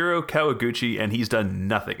Toshiro Kawaguchi, and he's done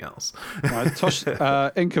nothing else.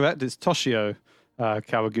 Incorrect. It's Toshio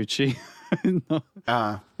Kawaguchi.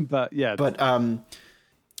 But yeah. But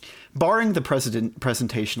barring the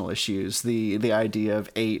presentational issues, the idea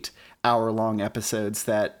of 8-hour-long episodes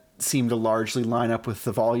that seem to largely line up with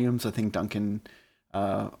the volumes, I think Duncan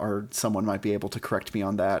or someone might be able to correct me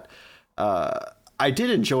on that. I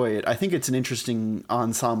did enjoy it. I think it's an interesting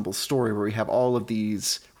ensemble story where we have all of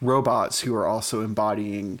these robots who are also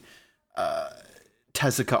embodying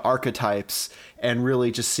Tezuka archetypes, and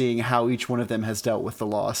really just seeing how each one of them has dealt with the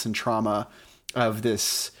loss and trauma of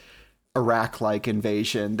this Iraq-like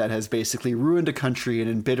invasion that has basically ruined a country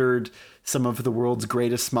and embittered some of the world's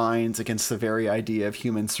greatest minds against the very idea of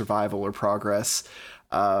human survival or progress.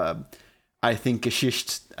 I think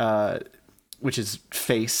Geschichte, which is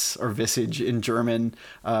face or visage in German,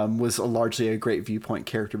 was largely a great viewpoint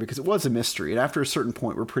character because it was a mystery. And after a certain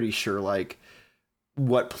point, we're pretty sure like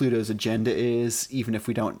what Pluto's agenda is, even if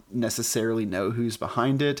we don't necessarily know who's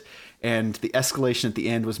behind it. And the escalation at the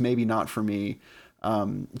end was maybe not for me,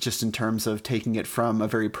 just in terms of taking it from a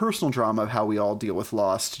very personal drama of how we all deal with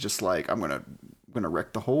loss to just like, I'm gonna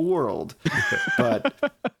wreck the whole world. But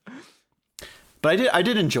I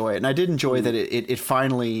did enjoy it, and I did enjoy that it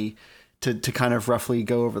finally, to kind of roughly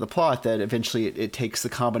go over the plot, that eventually it takes the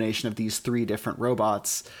combination of these 3 different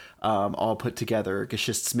robots, all put together,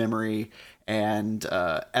 Geschichte's memory and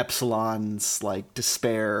Epsilon's like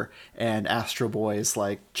despair and Astro Boy's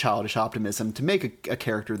like childish optimism, to make a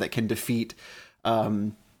character that can defeat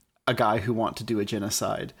a guy who wants to do a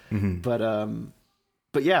genocide. Mm-hmm.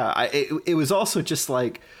 But yeah, it was also just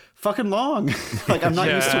like fucking long. Like I'm not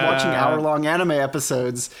used to watching hour-long anime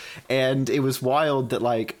episodes, and it was wild that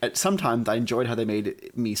like sometimes I enjoyed how they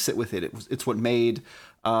made me sit with it. It's what made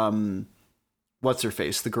what's her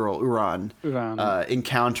face, the girl Uran.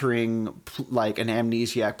 Encountering like an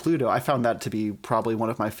amnesiac Pluto. I found that to be probably one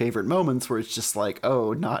of my favorite moments, where it's just like,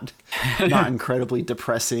 oh, not incredibly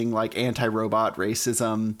depressing like anti-robot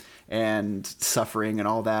racism and suffering and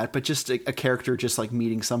all that, but just a character just like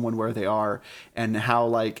meeting someone where they are, and how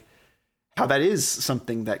that is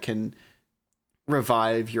something that can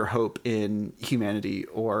revive your hope in humanity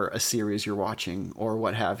or a series you're watching or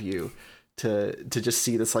what have you. To just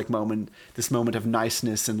see this moment of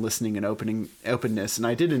niceness and listening and openness. And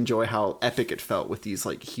I did enjoy how epic it felt with these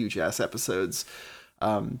like huge ass episodes.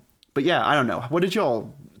 But yeah, I don't know. What did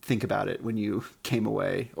y'all think about it when you came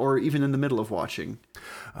away, or even in the middle of watching?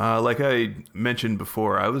 Like I mentioned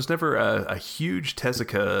before, I was never a huge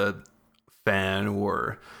Tezuka fan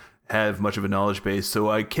or have much of a knowledge base. So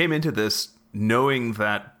I came into this knowing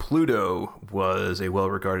that Pluto was a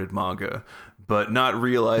well-regarded manga, but not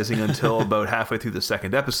realizing until about halfway through the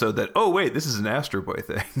second episode that, oh, wait, this is an Astro Boy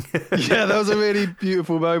thing. Yeah, that was a really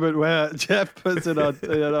beautiful moment where Jeff puts it on,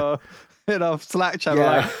 in our Slack channel,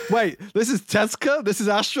 like, wait, this is Tezuka? This is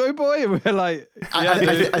Astro Boy? And we're like...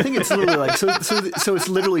 I think it's literally like, so it's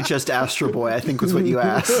literally just Astro Boy, I think was what you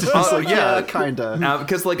asked. Like, yeah, kind of.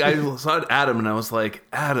 Because like I saw Adam and I was like,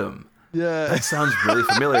 Adam... Yeah, that sounds really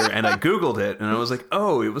familiar. And I Googled it and I was like,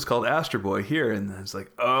 oh, it was called Astro Boy here. And I was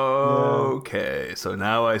like, oh, okay. So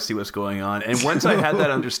now I see what's going on. And once I had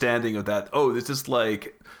that understanding of that, oh, this is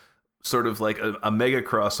like sort of like a mega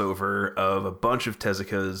crossover of a bunch of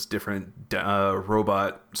Tezuka's different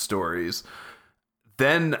robot stories,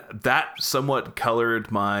 then that somewhat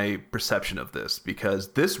colored my perception of this,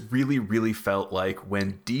 because this really, really felt like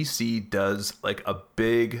when DC does like a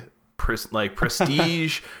big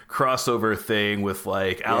prestige crossover thing with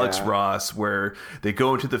like Alex Ross, where they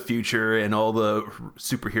go into the future and all the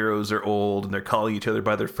superheroes are old and they're calling each other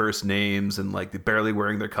by their first names and like they're barely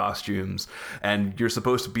wearing their costumes, and you're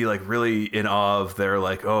supposed to be like really in awe of their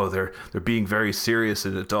like, oh, they're being very serious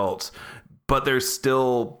and adults, but there's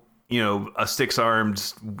still, you know, a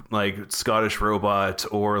 6-armed like Scottish robot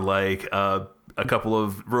or like a couple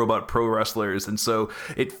of robot pro wrestlers, and so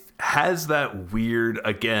it has that weird,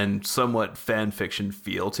 again, somewhat fan fiction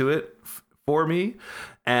feel to it for me.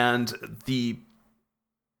 And the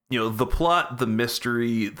plot, the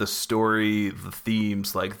mystery, the story, the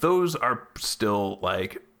themes, like those are still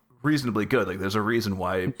like reasonably good. Like there's a reason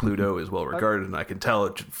why Pluto is well regarded, and I can tell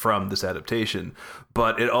it from this adaptation.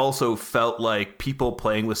 But it also felt like people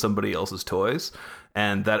playing with somebody else's toys.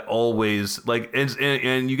 And that always like,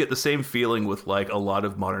 and you get the same feeling with like a lot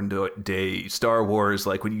of modern day Star Wars.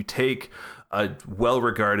 Like when you take a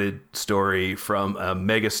well-regarded story from a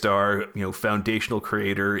megastar, foundational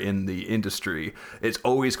creator in the industry, it's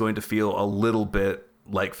always going to feel a little bit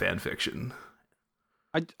like fan fiction.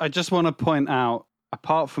 I just want to point out,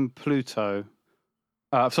 apart from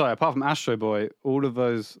Astro Boy, all of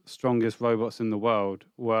those strongest robots in the world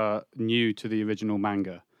were new to the original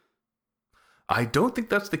manga. I don't think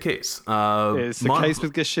that's the case. It's the case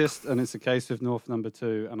with Geschist, and it's the case with North Number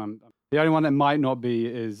 2, and the only one that might not be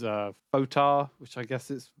is Photar, which I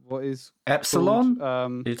guess is what is Epsilon. Are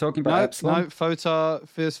you talking about Epsilon? No, Photar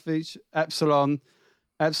first feature. Epsilon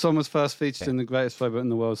was first featured in the Greatest Robot in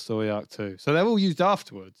the World story arc too. So they're all used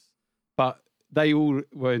afterwards, but they all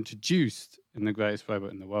were introduced in the Greatest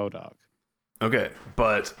Robot in the World arc. Okay,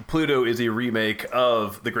 but Pluto is a remake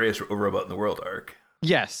of the Greatest Robot in the World arc.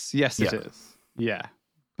 Yes, it is. Yeah,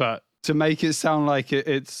 but to make it sound like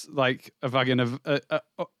it's like a fucking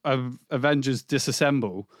Avengers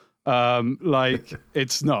disassemble, like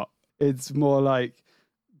it's not. It's more like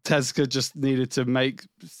Tezuka just needed to make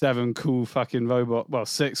 6 cool fucking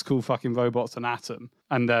robots on Atom,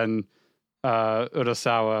 and then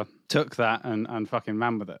Urasawa took that and fucking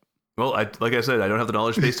ran with it. Well, like I said, I don't have the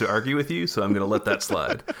knowledge base to argue with you, so I'm going to let that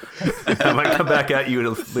slide. I might come back at you in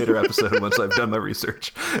a later episode once I've done my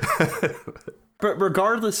research. But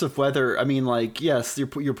regardless of whether, I mean, like, yes,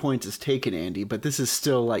 your point is taken, Andy, but this is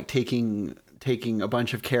still like taking a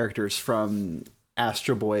bunch of characters from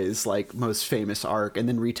Astro Boy's like most famous arc and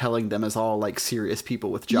then retelling them as all like serious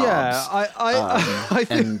people with jobs. Yeah, I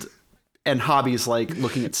think... and hobbies like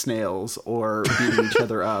looking at snails or beating each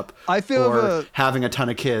other up. I feel or having a ton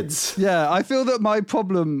of kids. Yeah, I feel that my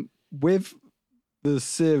problem with the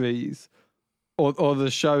series or the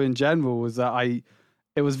show in general was that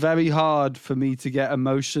it was very hard for me to get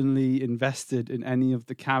emotionally invested in any of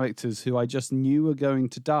the characters who I just knew were going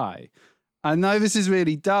to die. I know this is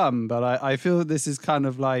really dumb, but I feel that this is kind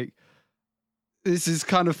of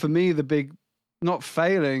for me the big, not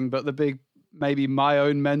failing, but the big, maybe my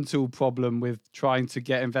own mental problem with trying to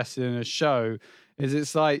get invested in a show is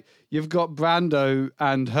it's like you've got Brando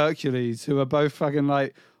and Hercules who are both fucking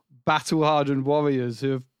like battle-hardened warriors who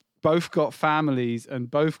have both got families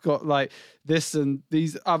and both got like this and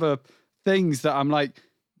these other things that I'm like,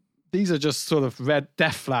 these are just sort of red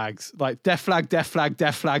death flags, like death flag, death flag,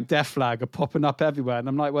 death flag, death flag are popping up everywhere. And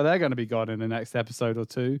I'm like, well, they're going to be gone in the next episode or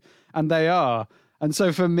two. And they are. And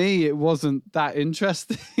so for me, it wasn't that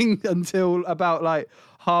interesting until about like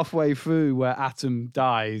halfway through where Atom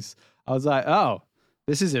dies. I was like, oh,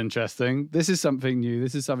 this is interesting. This is something new.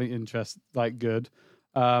 This is something good.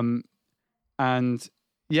 And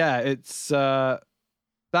yeah, it's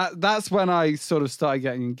that's when I sort of started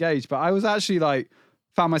getting engaged. But I was actually like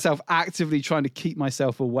found myself actively trying to keep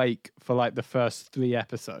myself awake for like the first 3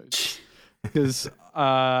 episodes because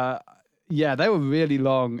they were really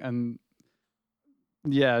long and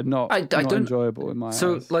not enjoyable in my eyes.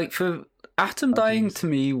 So like for Atom dying to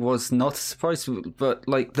me was not a surprise, but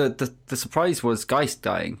like the surprise was Geist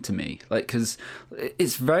dying to me, like because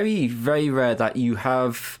it's very, very rare that you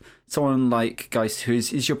have someone like Geist who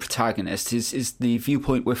is your protagonist, is the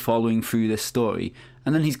viewpoint we're following through this story,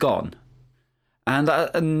 and then he's gone.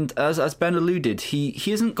 And as Ben alluded,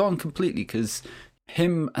 he isn't gone completely because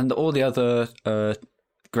him and all the other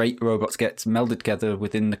great robots get melded together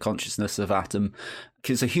within the consciousness of Atom,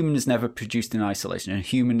 because a human is never produced in isolation. A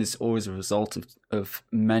human is always a result of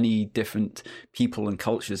many different people and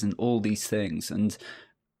cultures and all these things. And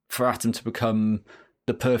for Atom to become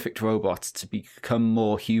the perfect robot, to become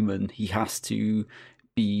more human, he has to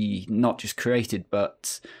be not just created,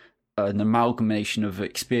 but an amalgamation of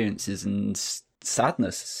experiences and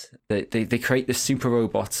sadness. They create this super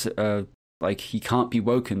robot, like he can't be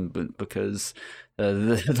woken, but because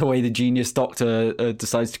the way the genius doctor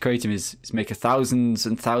decides to create him is make thousands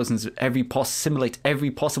and thousands of simulate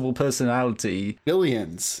every possible personality.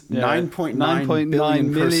 Billions. Yeah. 9.9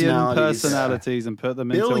 billion personalities and put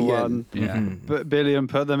them into one. Yeah. Billion,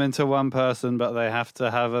 put them into one person, but they have to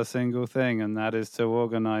have a single thing, and that is to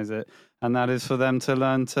organize it. And that is for them to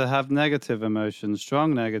learn to have negative emotions,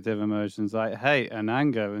 strong negative emotions like hate and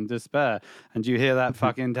anger and despair. And you hear that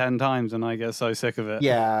fucking 10 times and I get so sick of it.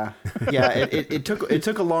 Yeah. Yeah. It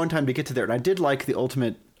took a long time to get to there. And I did like the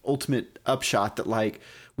ultimate upshot that like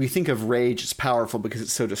we think of rage as powerful because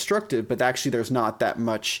it's so destructive, but actually there's not that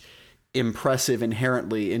much impressive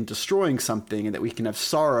inherently in destroying something, and that we can have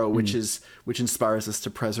sorrow, which inspires us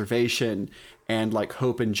to preservation, and like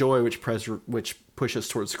hope and joy, which push us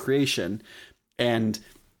towards creation. And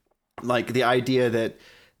like the idea that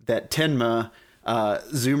Tenma,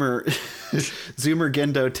 Zoomer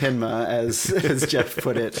Gendo Tenma, as Jeff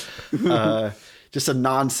put it, just a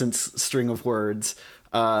nonsense string of words.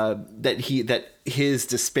 That his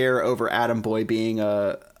despair over Atom Boy being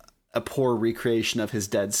a poor recreation of his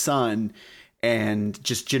dead son, and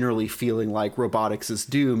just generally feeling like robotics is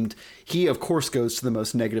doomed, he of course goes to the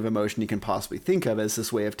most negative emotion he can possibly think of as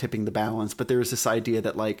this way of tipping the balance. But there's this idea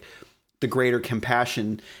that like the greater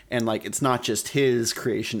compassion, and like it's not just his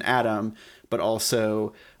creation Atom, but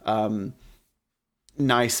also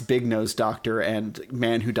Nice Big Nose Doctor and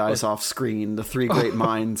Man Who Dies Off Screen, the three great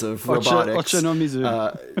minds of robotics.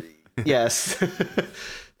 Yes.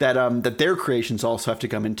 that their creations also have to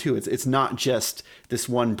come in too. It's not just this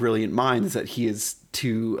one brilliant mind, is that he is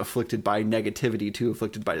too afflicted by negativity, too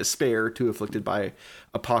afflicted by despair, too afflicted by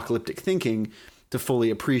apocalyptic thinking to fully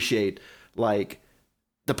appreciate like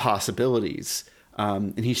the possibilities.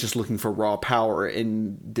 And he's just looking for raw power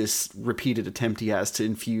in this repeated attempt he has to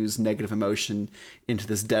infuse negative emotion into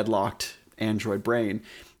this deadlocked android brain.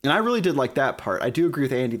 And I really did like that part. I do agree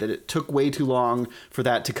with Andy that it took way too long for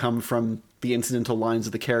that to come from the incidental lines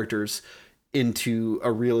of the characters into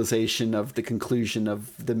a realization of the conclusion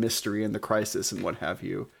of the mystery and the crisis and what have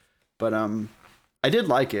you. But I did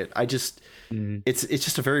like it. I just it's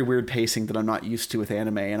just a very weird pacing that I'm not used to with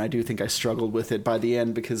anime, and I do think I struggled with it by the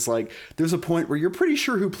end, because like there's a point where you're pretty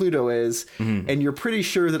sure who Pluto is, and you're pretty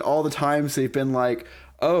sure that all the times they've been like,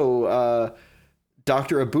 oh,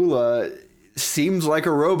 Dr. Abula seems like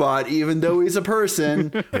a robot even though he's a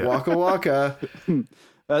person. Waka waka.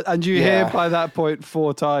 And you hear by that point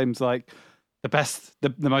 4 times like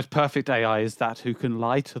the most perfect AI is that who can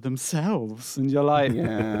lie to themselves, and you're like,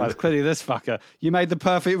 well, it's clearly this fucker. You made the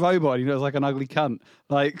perfect robot, you know, it's like an ugly cunt.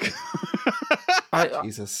 Like,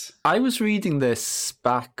 Jesus. I was reading this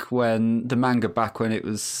back when it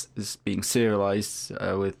was being serialized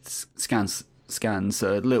with scans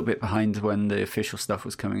a little bit behind when the official stuff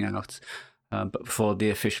was coming out, but before the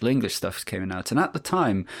official English stuff came out. And at the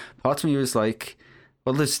time, part of me was like,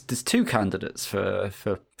 well, there's 2 candidates for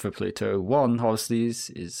Pluto. One, obviously,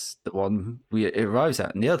 is the one it arrives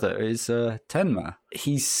at, and the other is Tenma.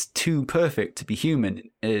 He's too perfect to be human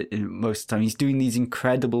most of the time. He's doing these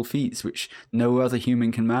incredible feats which no other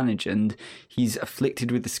human can manage, and he's afflicted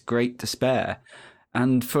with this great despair.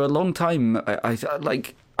 And for a long time, I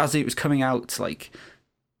like, as it was coming out, like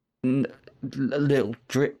a little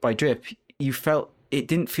drip by drip, you felt it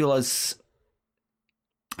didn't feel as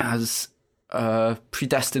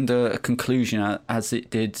predestined a conclusion as it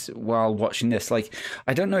did while watching this. Like,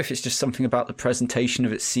 I don't know if it's just something about the presentation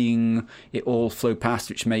of it, seeing it all flow past,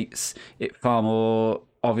 which makes it far more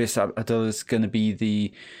obvious that Adola's going to be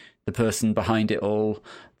the person behind it all.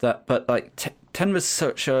 But like Tenma's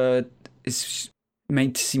is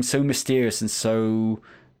made to seem so mysterious and so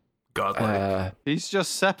godlike. He's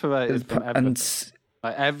just separated from everything. And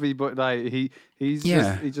like everybody, like he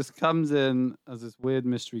just comes in as this weird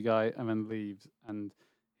mystery guy and then leaves, and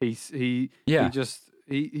he's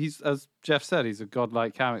as Jeff said, he's a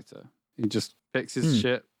godlike character. He just fixes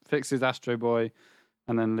shit, fixes Astro Boy,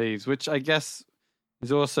 and then leaves. Which I guess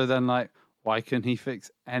is also then like, why couldn't he fix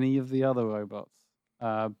any of the other robots?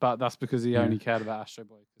 But that's because he only cared about Astro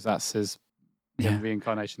Boy, because that's his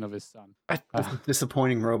reincarnation of his son.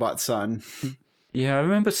 Disappointing robot son. Yeah, I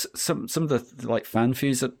remember some of the like fan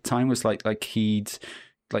theories at the time was like he'd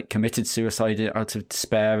like committed suicide out of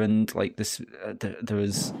despair, and like this there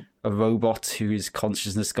was a robot whose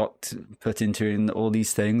consciousness got put into it, and all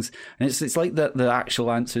these things. And it's like the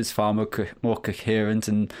actual answer is far more coherent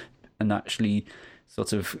and actually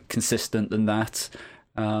sort of consistent than that.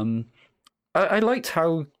 I liked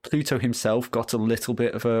how Pluto himself got a little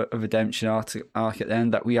bit of a redemption arc at the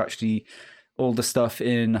end, that we actually, all the stuff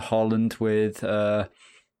in Holland with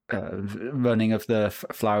running of the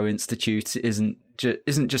Flower Institute isn't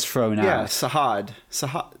just thrown out. Yeah, Sahad.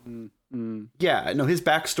 Yeah, no, his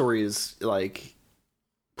backstory is like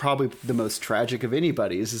probably the most tragic of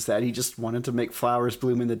anybody's, is that he just wanted to make flowers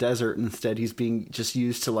bloom in the desert. Instead, he's being just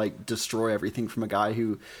used to like destroy everything from a guy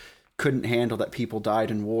who couldn't handle that people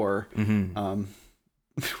died in war,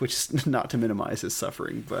 which is not to minimize his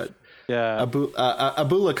suffering, but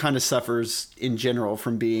Abula kind of suffers in general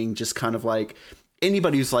from being just kind of like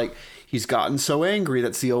anybody who's like, he's gotten so angry,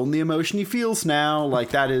 that's the only emotion he feels now. Like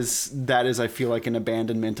that is I feel like an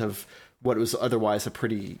abandonment of what was otherwise a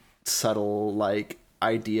pretty subtle like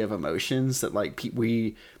idea of emotions, that like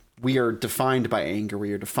we are defined by anger,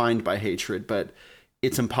 we are defined by hatred, but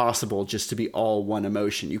it's impossible just to be all one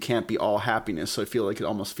emotion. You can't be all happiness. So I feel like it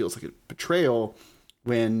almost feels like a betrayal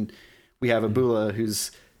when we have Abula who's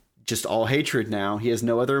just all hatred now. He has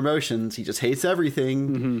no other emotions. He just hates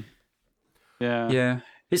everything. Yeah. Yeah.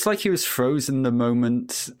 It's like he was frozen the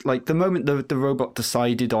moment the robot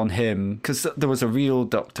decided on him, because there was a real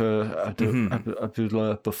Dr.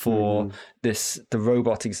 Abdullah before the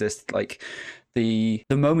robot existed. Like the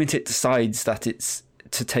moment it decides that it's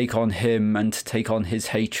to take on him and to take on his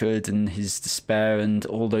hatred and his despair and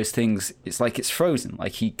all those things, it's like it's frozen.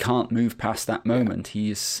 Like he can't move past that moment.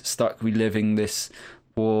 He is stuck reliving this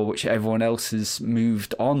war which everyone else has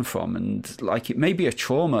moved on from, and like it may be a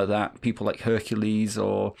trauma that people like Hercules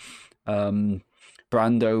or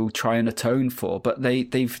Brando try and atone for, but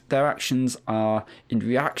their actions are in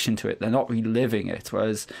reaction to it. They're not reliving it,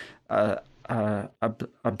 whereas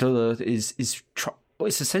Abdullah is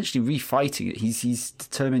essentially refighting it. He's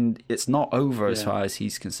determined it's not over as far as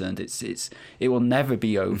he's concerned. It will never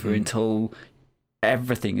be over until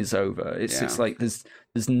everything is over. It's like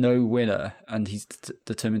there's no winner, and he's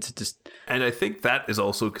determined to just. And I think that is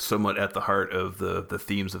also somewhat at the heart of the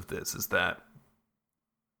themes of this, is that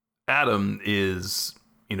Adam is,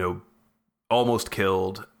 almost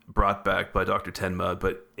killed, brought back by Dr. Tenma,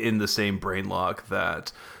 but in the same brain lock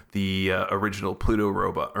that the original Pluto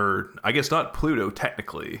robot, or I guess not Pluto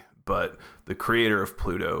technically, but the creator of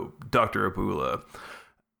Pluto, Dr. Abula,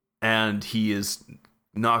 and he is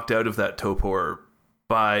knocked out of that torpor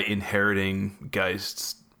by inheriting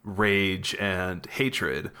Geist's rage and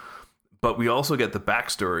hatred. But we also get the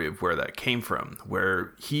backstory of where that came from,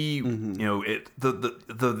 where he,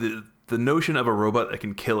 the notion of a robot that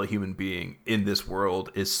can kill a human being in this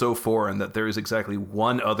world is so foreign that there is exactly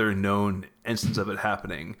one other known instance of it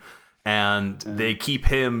happening. And they keep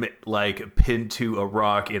him like pinned to a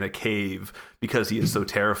rock in a cave because he is so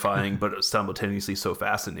terrifying, but simultaneously so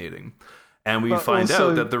fascinating. And we find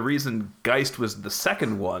out that the reason Geist was the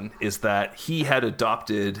second one is that he had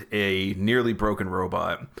adopted a nearly broken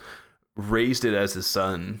robot, raised it as his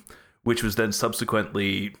son, which was then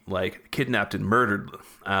subsequently like kidnapped and murdered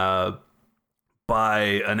by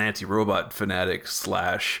an anti-robot fanatic /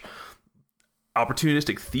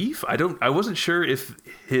 opportunistic thief. I wasn't sure if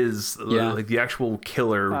his like the actual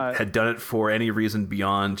killer had done it for any reason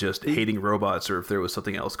beyond just hating robots, or if there was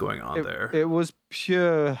something else going on there. It was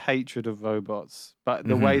pure hatred of robots, but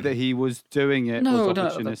the way that he was doing it was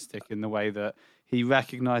opportunistic in the way that he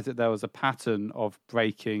recognized that there was a pattern of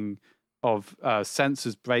breaking, of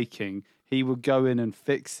sensors breaking. He would go in and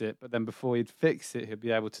fix it, but then before he'd fix it, he'd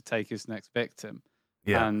be able to take his next victim.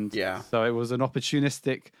 So it was an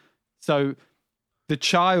opportunistic. So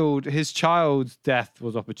his child's death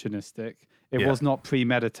was opportunistic. It was not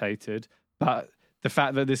premeditated, but the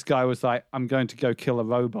fact that this guy was like, I'm going to go kill a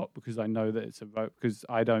robot because I know that it's a robot, because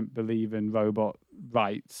I don't believe in robot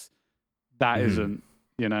rights. That isn't,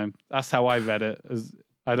 that's how I read it.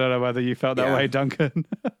 I don't know whether you felt that way, Duncan.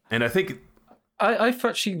 And I think I've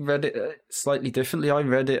actually read it slightly differently. I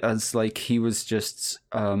read it as like he was just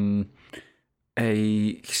a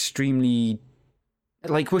extremely,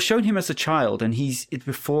 like, we're showing him as a child, and he's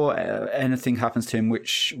before anything happens to him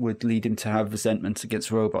which would lead him to have resentment against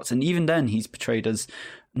robots. And even then, he's portrayed as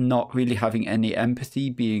not really having any empathy,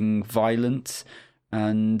 being violent,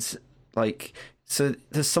 and like, so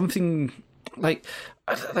there's something like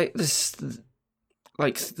this,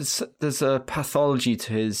 like there's a pathology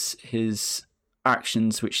to his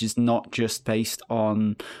actions which is not just based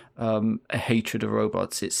on a hatred of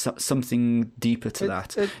robots. It's something deeper to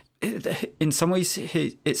that. In some ways,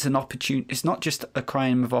 it's an opportunity. It's not just a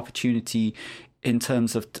crime of opportunity in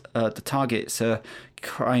terms of the target. It's a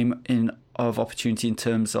crime of opportunity in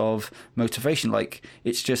terms of motivation. Like,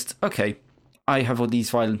 it's just, okay, I have all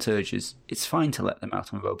these violent urges. It's fine to let them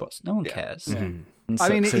out on robots. No one cares.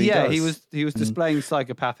 He was displaying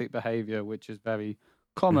psychopathic behavior, which is very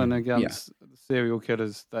common against serial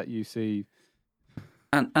killers that you see.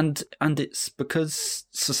 And it's because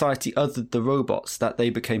society othered the robots that they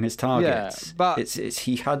became his targets. Yeah, but it's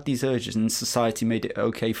he had these urges, and society made it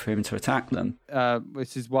okay for him to attack them.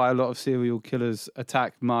 Which is why a lot of serial killers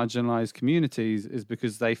attack marginalized communities, is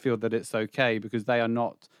because they feel that it's okay, because they are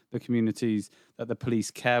not the communities that the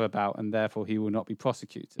police care about, and therefore he will not be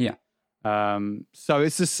prosecuted. Yeah. So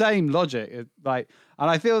it's the same logic. And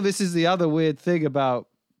I feel this is the other weird thing about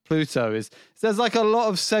Pluto is there's like a lot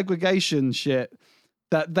of segregation shit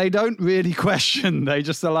that they don't really question. They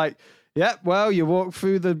just are like, yeah, well, you walk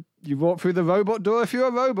through the robot door if you're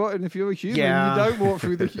a robot, and if you're a human, you don't walk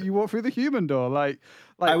through you walk through the human door. Like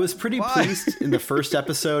I was pretty pleased in the first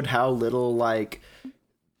episode how little like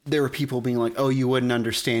there were people being like, oh, you wouldn't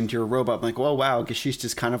understand, you're a robot. I'm like, well, wow, because she's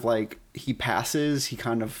just kind of like, he passes, he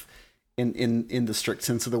kind of in the strict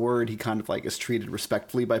sense of the word, he kind of like is treated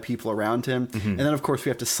respectfully by people around him. And then of course we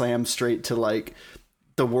have to slam straight to like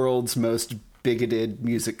the world's most bigoted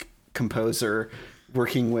music composer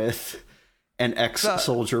working with an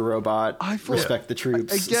ex-soldier robot, respect the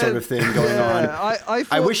troops again, sort of thing going on.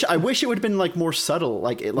 I wish it would have been like more subtle.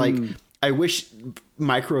 I wish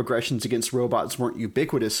microaggressions against robots weren't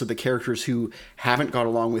ubiquitous, so the characters who haven't got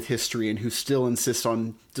along with history and who still insist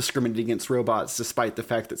on discriminating against robots, despite the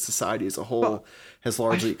fact that society as a whole has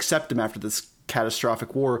largely accepted them after this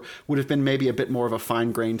catastrophic war, would have been maybe a bit more of a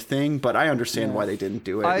fine-grained thing. But I understand why they didn't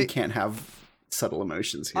do it. We can't have subtle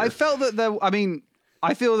emotions here. I felt that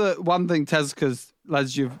I feel that one thing Tezuka's,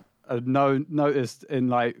 as you've noticed in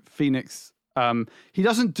like Phoenix, he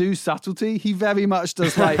doesn't do subtlety. He very much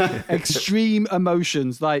does like extreme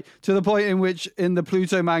emotions, like to the point in which in the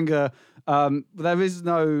Pluto manga, there is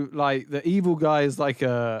no like the evil guy is like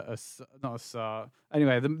not a Tsar.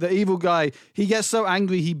 Anyway, the evil guy, he gets so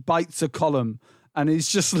angry he bites a column, and he's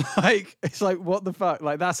just like, it's like, what the fuck?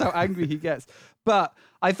 Like that's how angry he gets. But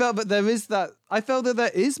I felt that there is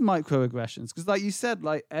microaggressions because, like you said,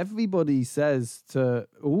 like everybody says to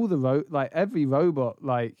all the every robot,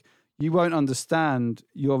 like, you won't understand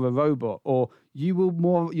you're a robot, or you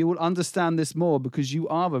will understand this more because you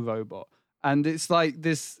are a robot. And it's like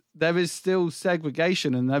this, there is still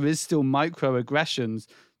segregation and there is still microaggressions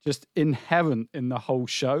just inherent in the whole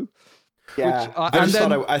show. Yeah,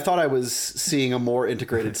 I thought I was seeing a more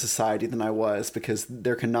integrated society than I was, because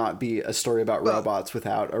there cannot be a story about robots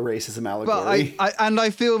without a racism allegory. But I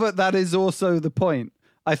feel that is also the point.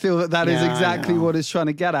 I feel that is exactly what it's trying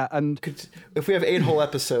to get at. And if we have 8 whole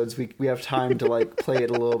episodes, we have time to like play it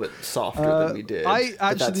a little bit softer than we did.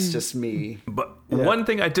 But that's just me. But one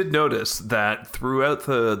thing I did notice that throughout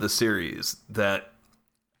the series, that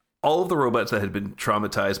all of the robots that had been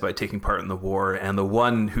traumatized by taking part in the war, and the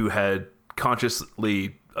one who had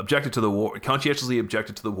conscientiously objected to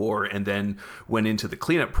the war and then went into the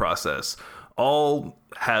cleanup process, all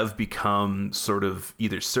have become sort of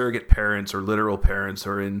either surrogate parents or literal parents,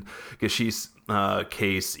 or in Gashi's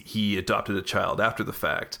case, he adopted a child after the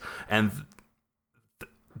fact. And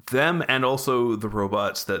them and also the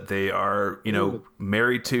robots that they are,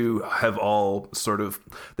 married to, have all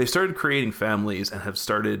they've started creating families and have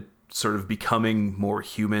started sort of becoming more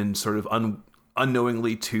human, sort of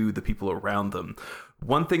unknowingly to the people around them.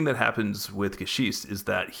 One thing that happens with Gashish is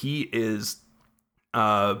that he is...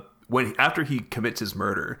 after he commits his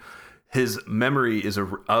murder, his memory is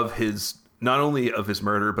of his, not only of his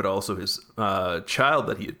murder, but also his child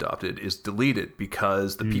that he adopted is deleted,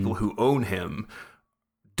 because the people who own him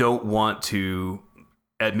don't want to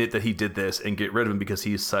admit that he did this and get rid of him, because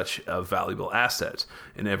he is such a valuable asset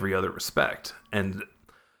in every other respect. And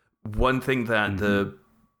one thing that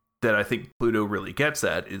that I think Pluto really gets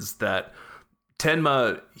at is that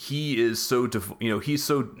Tenma, he is so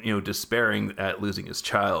despairing at losing his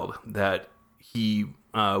child that he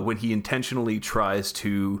when he intentionally tries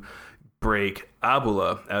to break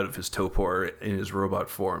Abula out of his torpor in his robot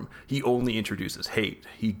form, he only introduces hate.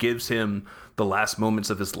 He gives him the last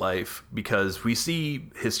moments of his life, because we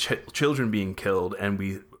see his children being killed, and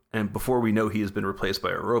before we know he has been replaced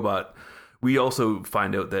by a robot, we also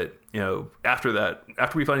find out that, after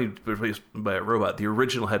we find he's been replaced by a robot, the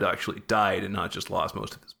original had actually died and not just lost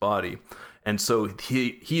most of his body. And so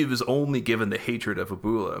he was only given the hatred of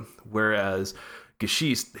Abula, whereas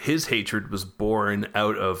Gashish, his hatred was born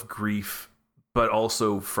out of grief, but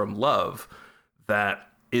also from love. That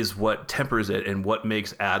is what tempers it and what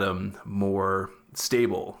makes Adam more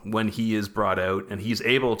stable when he is brought out, and he's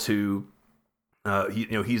able to,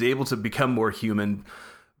 he's able to become more human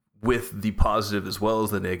with the positive as well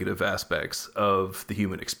as the negative aspects of the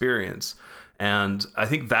human experience. And I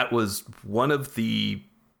think that was one of the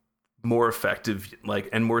more effective,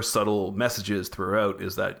 and more subtle messages throughout,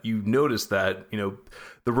 is that you notice that,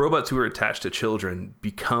 the robots who are attached to children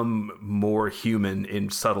become more human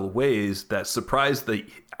in subtle ways that surprise the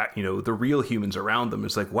real humans around them.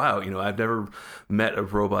 It's like, wow, I've never met a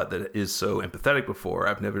robot that is so empathetic before.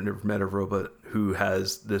 I've never met a robot who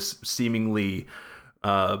has this seemingly,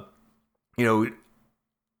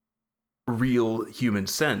 real human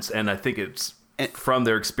sense. And I think it's from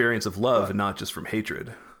their experience of love and not just from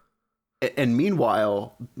hatred. And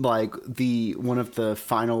meanwhile, one of the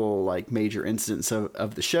final major incidents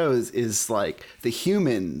of the shows is the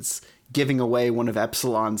humans giving away one of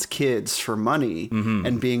Epsilon's kids for money,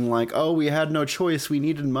 and being like, oh, we had no choice, we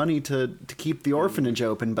needed money to keep the orphanage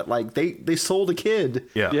open, but they sold a kid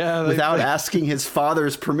without asking his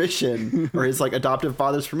father's permission, or his adoptive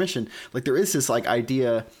father's permission. There is this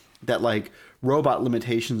idea that robot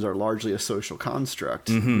limitations are largely a social construct,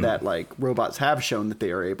 that robots have shown that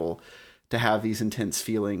they are able to have these intense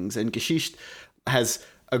feelings. And Gashish has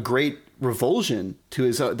a great revulsion to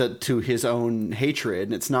his own hatred,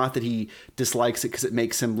 and it's not that he dislikes it because it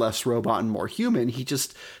makes him less robot and more human. He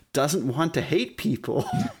just doesn't want to hate people.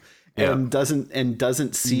 And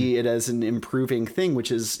doesn't see it as an improving thing,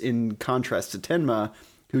 which is in contrast to Tenma,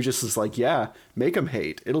 who just is like, yeah, make them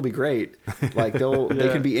hate. It'll be great. Like they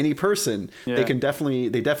can be any person. Yeah. They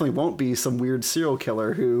definitely won't be some weird serial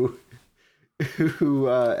killer who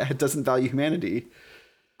doesn't value humanity.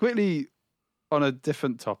 Quickly on a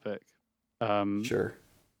different topic. Sure.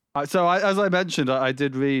 So as I mentioned, I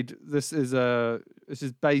did read. This is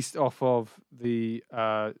based off of the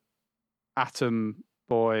Atom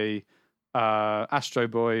Boy, Astro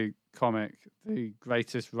Boy comic, the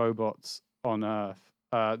greatest robots on Earth,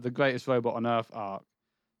 the greatest robot on Earth arc.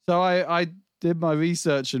 So I did my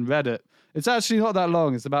research and read it. It's actually not that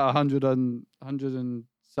long. It's about 100 and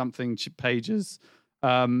something pages.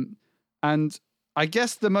 And I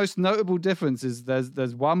guess the most notable difference is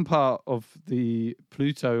there's one part of the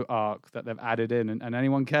Pluto arc that they've added in, and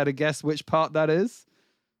anyone care to guess which part that is?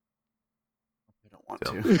 I don't want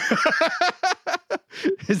to.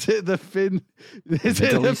 Is it the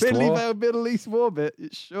Middle East War bit?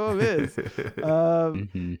 It sure is.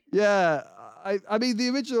 Yeah, I mean, the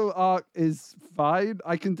original arc is fine.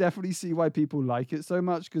 I can definitely see why people like it so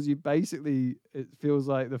much, because it feels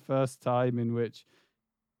like the first time in which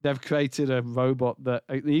they've created a robot,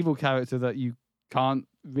 an evil character that you can't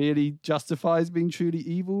really justify as being truly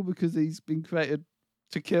evil because he's been created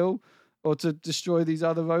to kill or to destroy these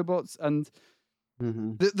other robots. And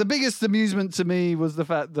the biggest amusement to me was the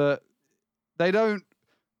fact that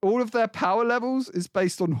all of their power levels is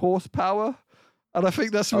based on horsepower. And I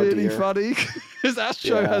think that's really funny, because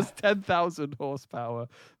Astro has 10,000 horsepower,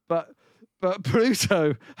 but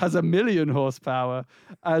Pluto has 1,000,000 horsepower.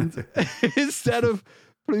 And instead of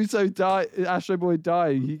Astro Boy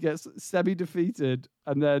dying, he gets semi-defeated,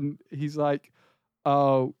 and then he's like,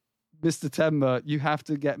 "Oh, Mr. Tenma, you have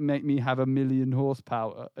to make me have 1,000,000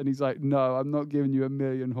 horsepower." And he's like, "No, I'm not giving you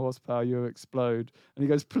 1,000,000 horsepower. You'll explode." And he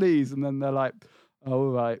goes, "Please." And then they're like, "Oh,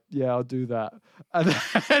 all right, yeah, I'll do that." And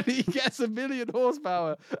then he gets 1,000,000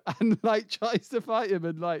 horsepower and like tries to fight him,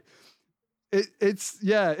 and like it's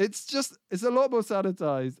a lot more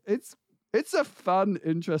sanitized. It's a fun,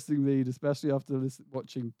 interesting read, especially after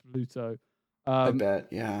watching Pluto. I bet,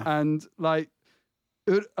 yeah. And like,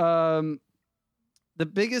 the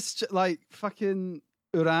biggest, like, fucking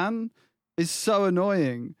Uran is so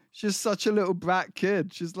annoying. She's such a little brat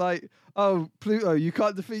kid. She's like, "Oh, Pluto, you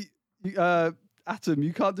can't defeat Atom.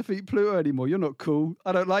 You can't defeat Pluto anymore. You're not cool.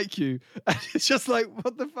 I don't like you." And it's just like,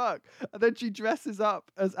 what the fuck? And then she dresses up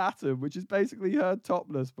as Atom, which is basically her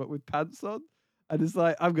topless, but with pants on. And it's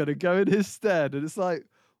like, "I'm going to go in his stead." And it's like,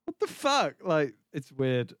 what the fuck? Like, it's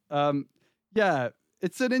weird. Yeah,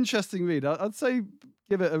 it's an interesting read. I'd say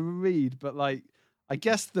give it a read, but like, I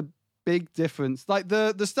guess the big difference, like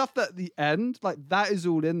the stuff at the end, like that is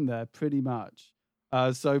all in there pretty much.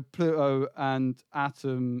 So Pluto and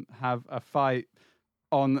Atom have a fight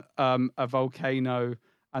on a volcano,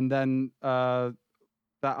 and then that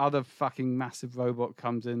other fucking massive robot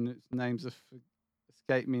comes in. Its name's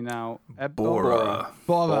escape me now. Bora.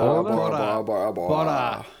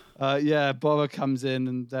 Yeah, Bora comes in,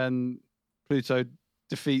 and then Pluto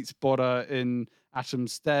defeats Bora in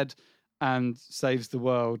Atom's stead and saves the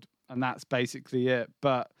world, and that's basically it.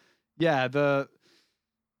 But yeah, the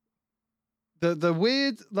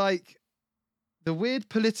weird, like, the weird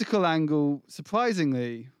political angle,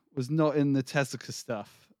 surprisingly, was not in the Tezuka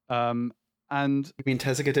stuff. And you mean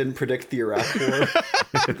Tezuka didn't predict the Iraq War,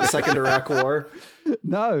 the second Iraq War?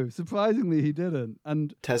 No, surprisingly, he didn't.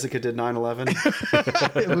 And Tezuka did 9/11.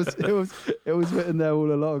 it was written there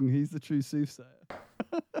all along. He's the true soothsayer.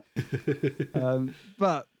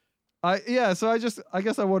 But so I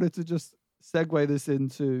guess I wanted to just segue this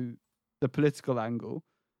into the political angle,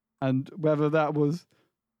 and whether that was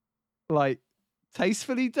like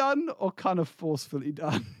tastefully done or kind of forcefully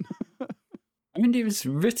done. I mean, it was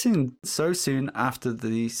written so soon after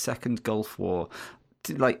the Second Gulf War.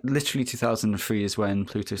 Like, literally 2003 is when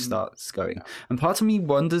Pluto starts going. And part of me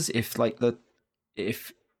wonders if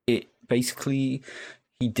it basically,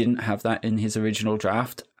 he didn't have that in his original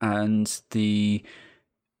draft, and just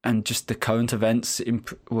the current events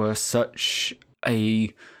were such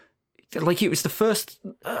a... Like, it was the first...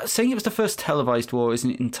 saying it was the first televised war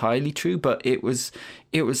isn't entirely true, but it was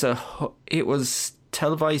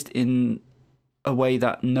televised in a way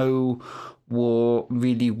that no war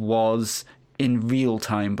really was in real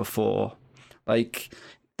time before. Like,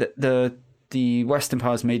 the Western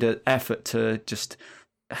powers made an effort to just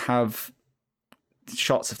have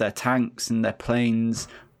shots of their tanks and their planes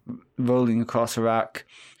rolling across Iraq,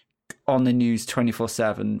 on the news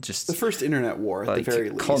 24/7. Just the first internet war, at the very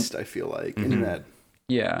least. I feel like internet,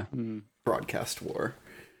 broadcast war.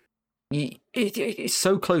 It's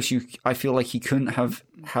so close. I feel like he couldn't have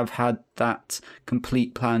had that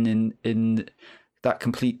complete plan in that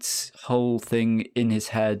complete whole thing in his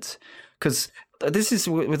head, because this is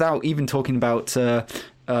without even talking about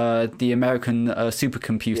the American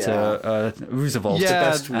supercomputer Roosevelt.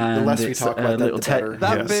 Yeah, the less we talk about that, the better.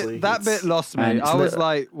 That bit lost me. I was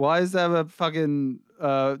like, why is there a fucking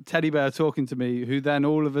teddy bear talking to me? Who then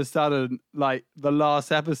all of a sudden, like the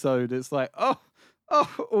last episode, it's like, oh,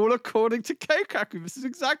 all according to Keikaku. This is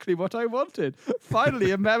exactly what I wanted.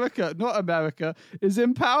 Finally, not America, is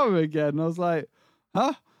in power again. I was like,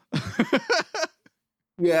 huh?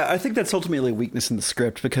 Yeah, I think that's ultimately a weakness in the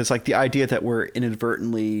script, because like the idea that we're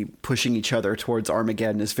inadvertently pushing each other towards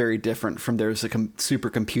Armageddon is very different from there's a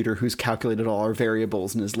supercomputer who's calculated all our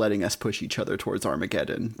variables and is letting us push each other towards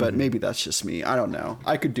Armageddon. But maybe that's just me. I don't know.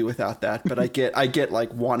 I could do without that, but I get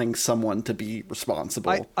like wanting someone to be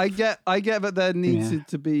responsible. I get that there needs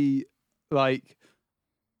to be like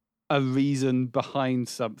a reason behind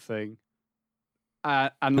something.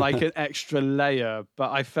 And like an extra layer,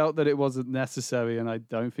 but I felt that it wasn't necessary, and I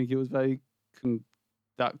don't think it was very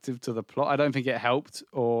conductive to the plot. I don't think it helped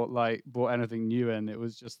or like brought anything new in. It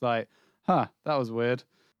was just like, that was weird.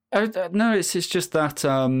 No, it's just that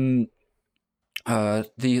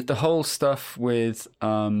the whole stuff with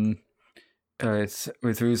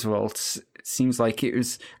Roosevelt, it seems like it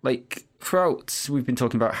was like throughout we've been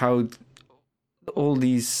talking about how all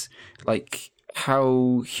these like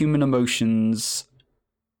how human emotions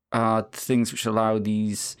are things which allow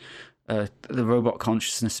these the robot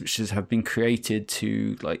consciousness which have been created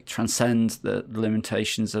to like transcend the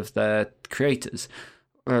limitations of their creators,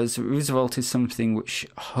 whereas Roosevelt is something which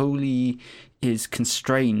wholly is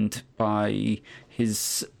constrained by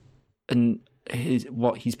his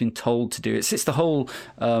what he's been told to do. It's the whole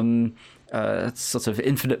sort of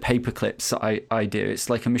infinite paperclips idea. It's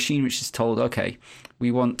like a machine which is told, okay,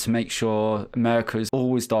 we want to make sure America is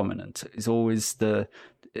always dominant, is always the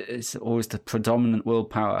predominant world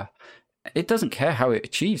power. It doesn't care how it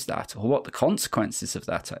achieves that or what the consequences of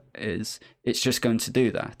that is. It's just going to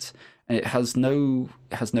do that. And it has no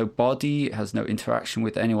body, it has no interaction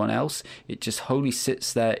with anyone else. It just wholly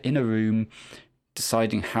sits there in a room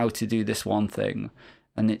deciding how to do this one thing.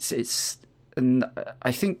 And and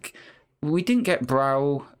I think we didn't get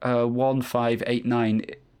Brow 1589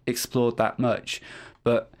 explored that much,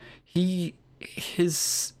 but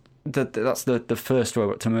that's the first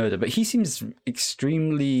robot to murder, but he seems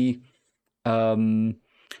extremely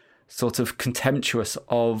sort of contemptuous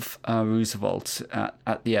of Roosevelt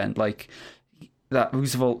at the end, like that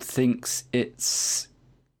Roosevelt thinks it's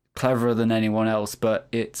cleverer than anyone else, but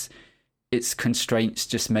its constraints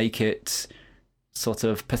just make it sort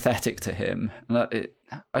of pathetic to him. And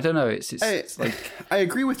I don't know. It's like I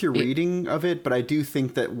agree with your reading of it, but I do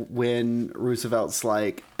think that when Roosevelt's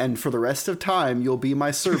like, "And for the rest of time, you'll be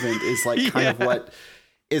my servant," is like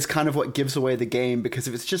kind of what gives away the game. Because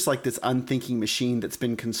if it's just like this unthinking machine that's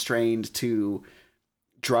been constrained to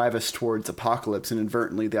drive us towards apocalypse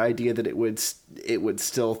inadvertently, the idea that it would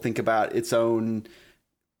still think about its own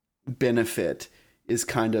benefit is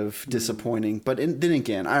kind of disappointing. But then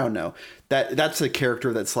again, I don't know. That's a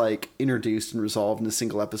character that's like introduced and resolved in a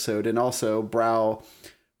single episode, and also Brow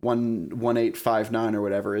 1859 or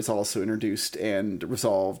whatever is also introduced and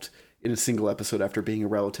resolved in a single episode after being a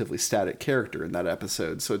relatively static character in that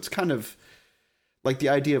episode. So it's kind of like the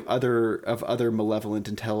idea of other malevolent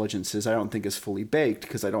intelligences I don't think is fully baked,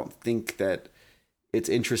 because I don't think that it's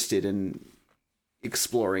interested in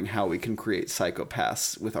exploring how we can create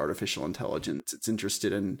psychopaths with artificial intelligence. It's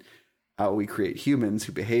interested in how we create humans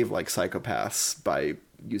who behave like psychopaths by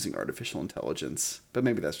using artificial intelligence. But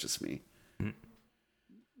maybe that's just me.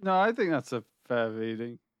 No, I think that's a fair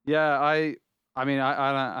reading. Yeah, I mean,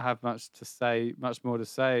 I don't have much more to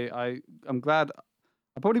say. I'm glad.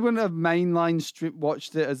 I probably wouldn't have mainline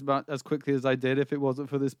watched it as quickly as I did if it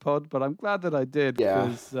wasn't for this pod, but I'm glad that I did,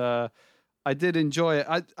 because I did enjoy it.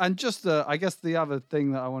 I guess the other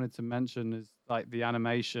thing that I wanted to mention is like the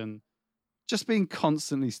animation just being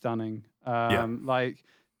constantly stunning. Like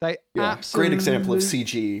they absolutely, great example of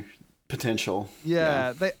CG potential.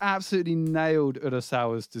 Yeah, they absolutely nailed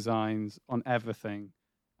Urasawa's designs on everything,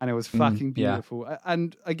 and it was fucking beautiful.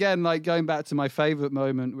 And again, like going back to my favorite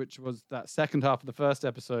moment, which was that second half of the first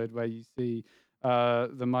episode where you see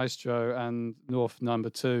the Maestro and North number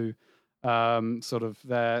 2. Sort of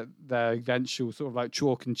their eventual sort of like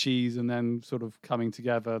chalk and cheese, and then sort of coming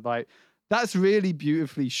together. Like that's really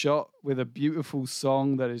beautifully shot with a beautiful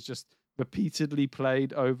song that is just repeatedly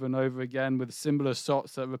played over and over again with similar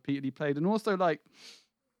shots that are repeatedly played. And also, like,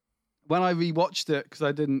 when I rewatched it, because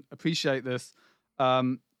I didn't appreciate this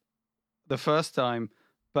the first time,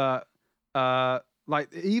 but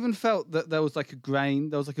like, it even felt that there was like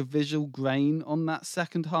a visual grain on that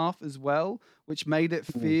second half as well, which made it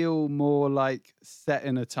feel more like set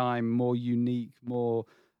in a time, more unique, more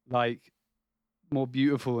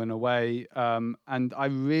beautiful in a way. And I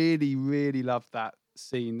really, really loved that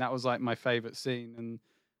scene. That was like my favorite scene.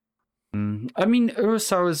 And I mean,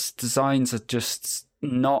 Urasawa's designs are just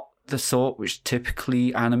not the sort which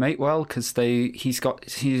typically animate well, because he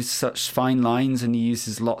has such fine lines, and he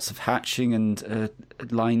uses lots of hatching and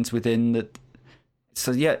lines within that.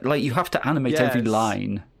 So yeah, like, you have to animate every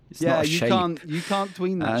line. It's not a shape. You can't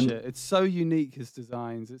tween that shit. It's so unique, his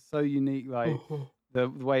designs. It's so unique, like the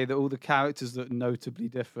way that all the characters look notably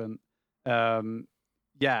different.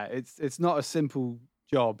 It's not a simple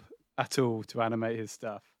job at all to animate his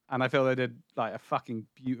stuff, and I feel they did like a fucking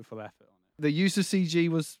beautiful effort on it. The use of CG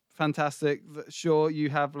was fantastic. Sure, you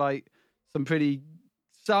have like some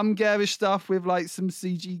garish stuff with like some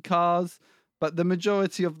CG cars, but the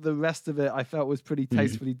majority of the rest of it I felt was pretty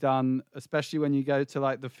tastefully done, especially when you go to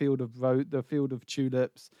like the field of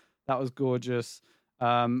tulips. That was gorgeous.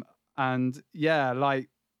 And yeah, like,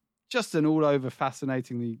 just an all over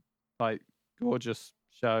fascinatingly like gorgeous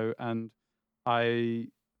show, and I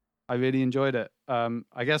really enjoyed it.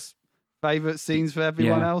 I guess favorite scenes for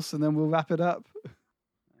everyone else, and then we'll wrap it up.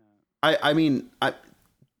 I mean,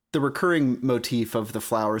 the recurring motif of the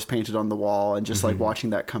flowers painted on the wall and just like watching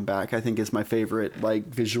that come back, I think is my favorite like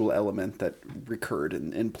visual element that recurred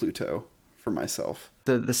in Pluto for myself.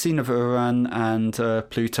 The scene of Uran and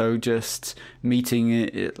Pluto just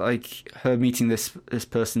meeting her meeting this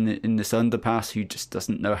person in this underpass who just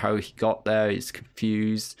doesn't know how he got there, is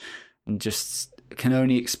confused, and just can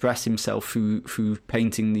only express himself through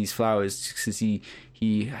painting these flowers, because he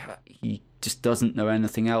just doesn't know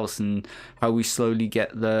anything else, and how we slowly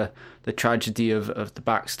get the tragedy of the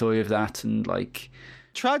backstory of that. And like,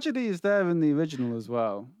 tragedy is there in the original as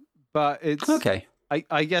well, but it's okay.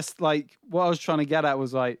 I guess like what I was trying to get at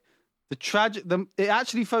was like it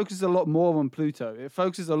actually focuses a lot more on Pluto. It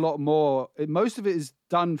focuses a lot more. Most of it is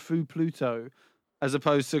done through Pluto, as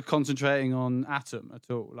opposed to concentrating on Atom at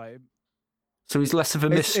all. Like, so he's less of a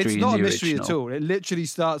mystery. It's not a mystery at all. It literally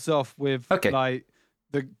starts off with like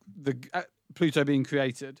the Pluto being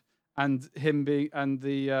created, and him being, and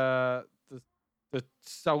the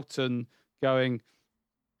Sultan going,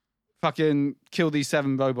 fucking kill these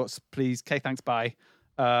 7 robots, please. Okay, thanks, bye.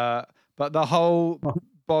 But the whole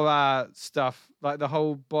Bora stuff, like the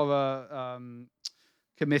whole Bora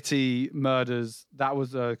committee murders, that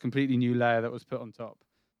was a completely new layer that was put on top.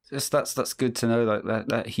 That's good to know, like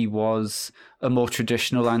that he was a more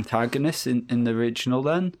traditional antagonist in the original.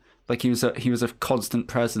 Then, like, he was a constant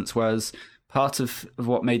presence, whereas part of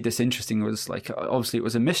what made this interesting was, like, obviously it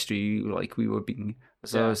was a mystery, like we were being,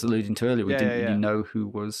 as I was alluding to earlier, we didn't really know who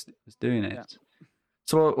was doing it. Yeah.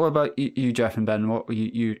 So what about you, Jeff and Ben? What were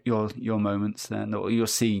your moments then, or your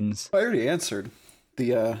scenes? I already answered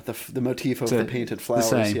the motif of the painted flowers.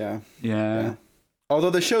 The same. Yeah. Although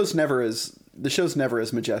the show's never as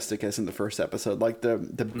majestic as in the first episode. Like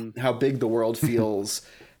the how big the world feels.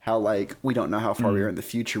 How, like, we don't know how far we are in the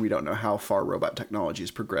future. We don't know how far robot technology has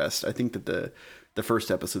progressed. I think that the first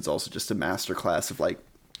episode's also just a masterclass of, like,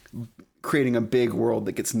 creating a big world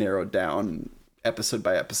that gets narrowed down episode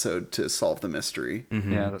by episode to solve the mystery.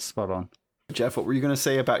 Mm-hmm. Yeah, that's spot on. Jeff, what were you going to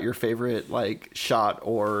say about your favorite, like, shot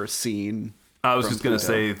or scene? I was just going to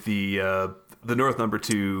say the North Number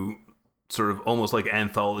 2 sort of almost like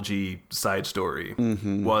anthology side story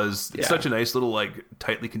was such a nice little, like,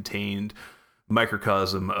 tightly contained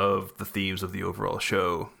microcosm of the themes of the overall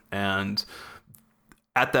show. And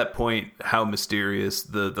at that point, how mysterious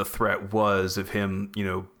the threat was of him,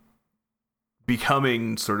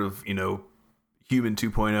 becoming sort of, human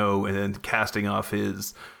 2.0, and then casting off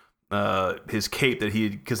his cape that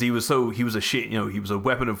because he was ashamed, he was a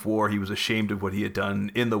weapon of war. He was ashamed of what he had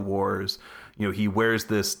done in the wars. He wears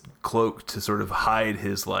this cloak to sort of hide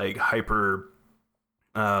his, like, hyper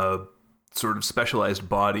sort of specialized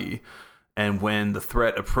body. And when the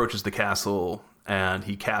threat approaches the castle and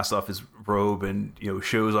he casts off his robe and,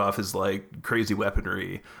 shows off his, like, crazy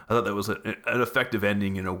weaponry, I thought that was an effective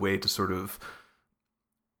ending in a way to sort of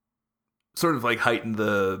like heighten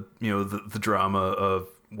the drama of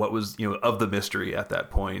what was, of the mystery at that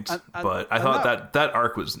point. But I thought that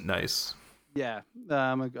arc was nice. Yeah,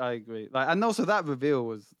 I agree. Like, and also that reveal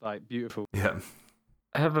was, like, beautiful. Yeah.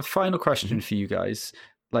 I have a final question for you guys.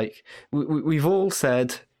 Like, we've all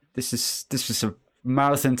said this was a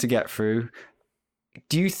marathon to get through.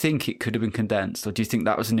 Do you think it could have been condensed, or do you think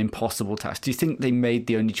that was an impossible task? Do you think they made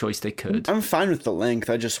the only choice they could? I'm fine with the length.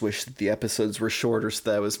 I just wish that the episodes were shorter, so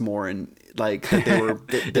that was more in like that they were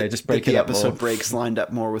just break that it the up episode more. breaks lined up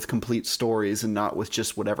more with complete stories and not with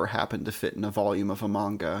just whatever happened to fit in a volume of a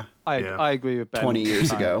manga I agree with Ben. 20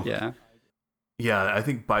 years ago. Yeah. Yeah, I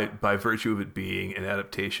think by virtue of it being an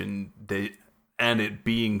adaptation, and it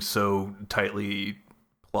being so tightly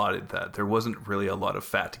plotted that there wasn't really a lot of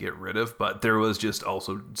fat to get rid of, but there was just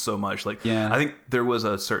also so much. Like, I think there was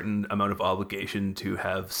a certain amount of obligation to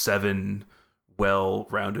have 7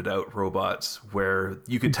 well-rounded out robots where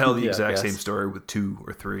you could tell the exact same story with 2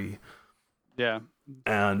 or 3. Yeah.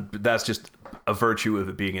 And that's just a virtue of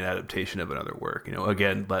it being an adaptation of another work. You know,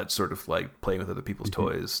 again, that sort of like playing with other people's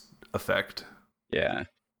toys effect. Yeah.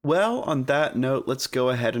 Well, on that note, let's go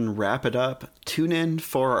ahead and wrap it up. Tune in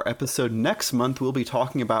for our episode next month. We'll be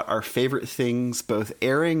talking about our favorite things, both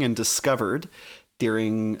airing and discovered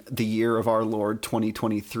during the year of our Lord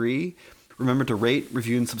 2023. Remember to rate,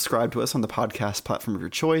 review, and subscribe to us on the podcast platform of your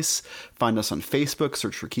choice. Find us on Facebook,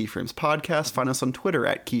 search for Keyframes Podcast. Find us on Twitter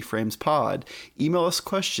at KeyframesPod. Email us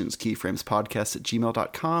questions,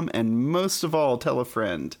 keyframespodcast@gmail.com. And most of all, tell a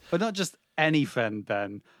friend. But not just any friend,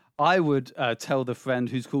 Ben. I would tell the friend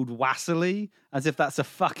who's called Wassily, as if that's a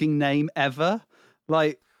fucking name ever.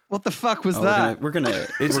 Like, what the fuck was that? We're gonna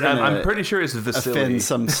I'm pretty sure it's Vasily. offend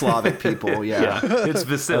some Slavic people. Yeah, it's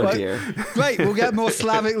Vasily. Oh dear. Great, we'll get more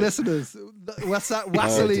Slavic listeners.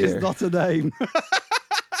 Wassily is not a name.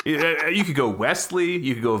 You could go Wesley.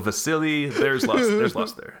 You could go Vasily. There's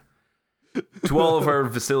lots there. To all of our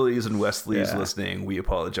Vasilis and Wesleys listening, we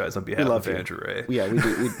apologize on behalf of Andrew Ray. Yeah, we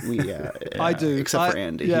do. We I do. Except for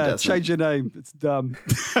Andy. Yeah, he doesn't. change your name. It's dumb.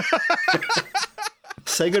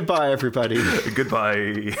 Say goodbye, everybody.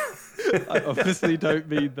 Goodbye. I obviously don't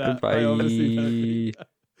mean that. Goodbye. I obviously don't mean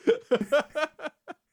that.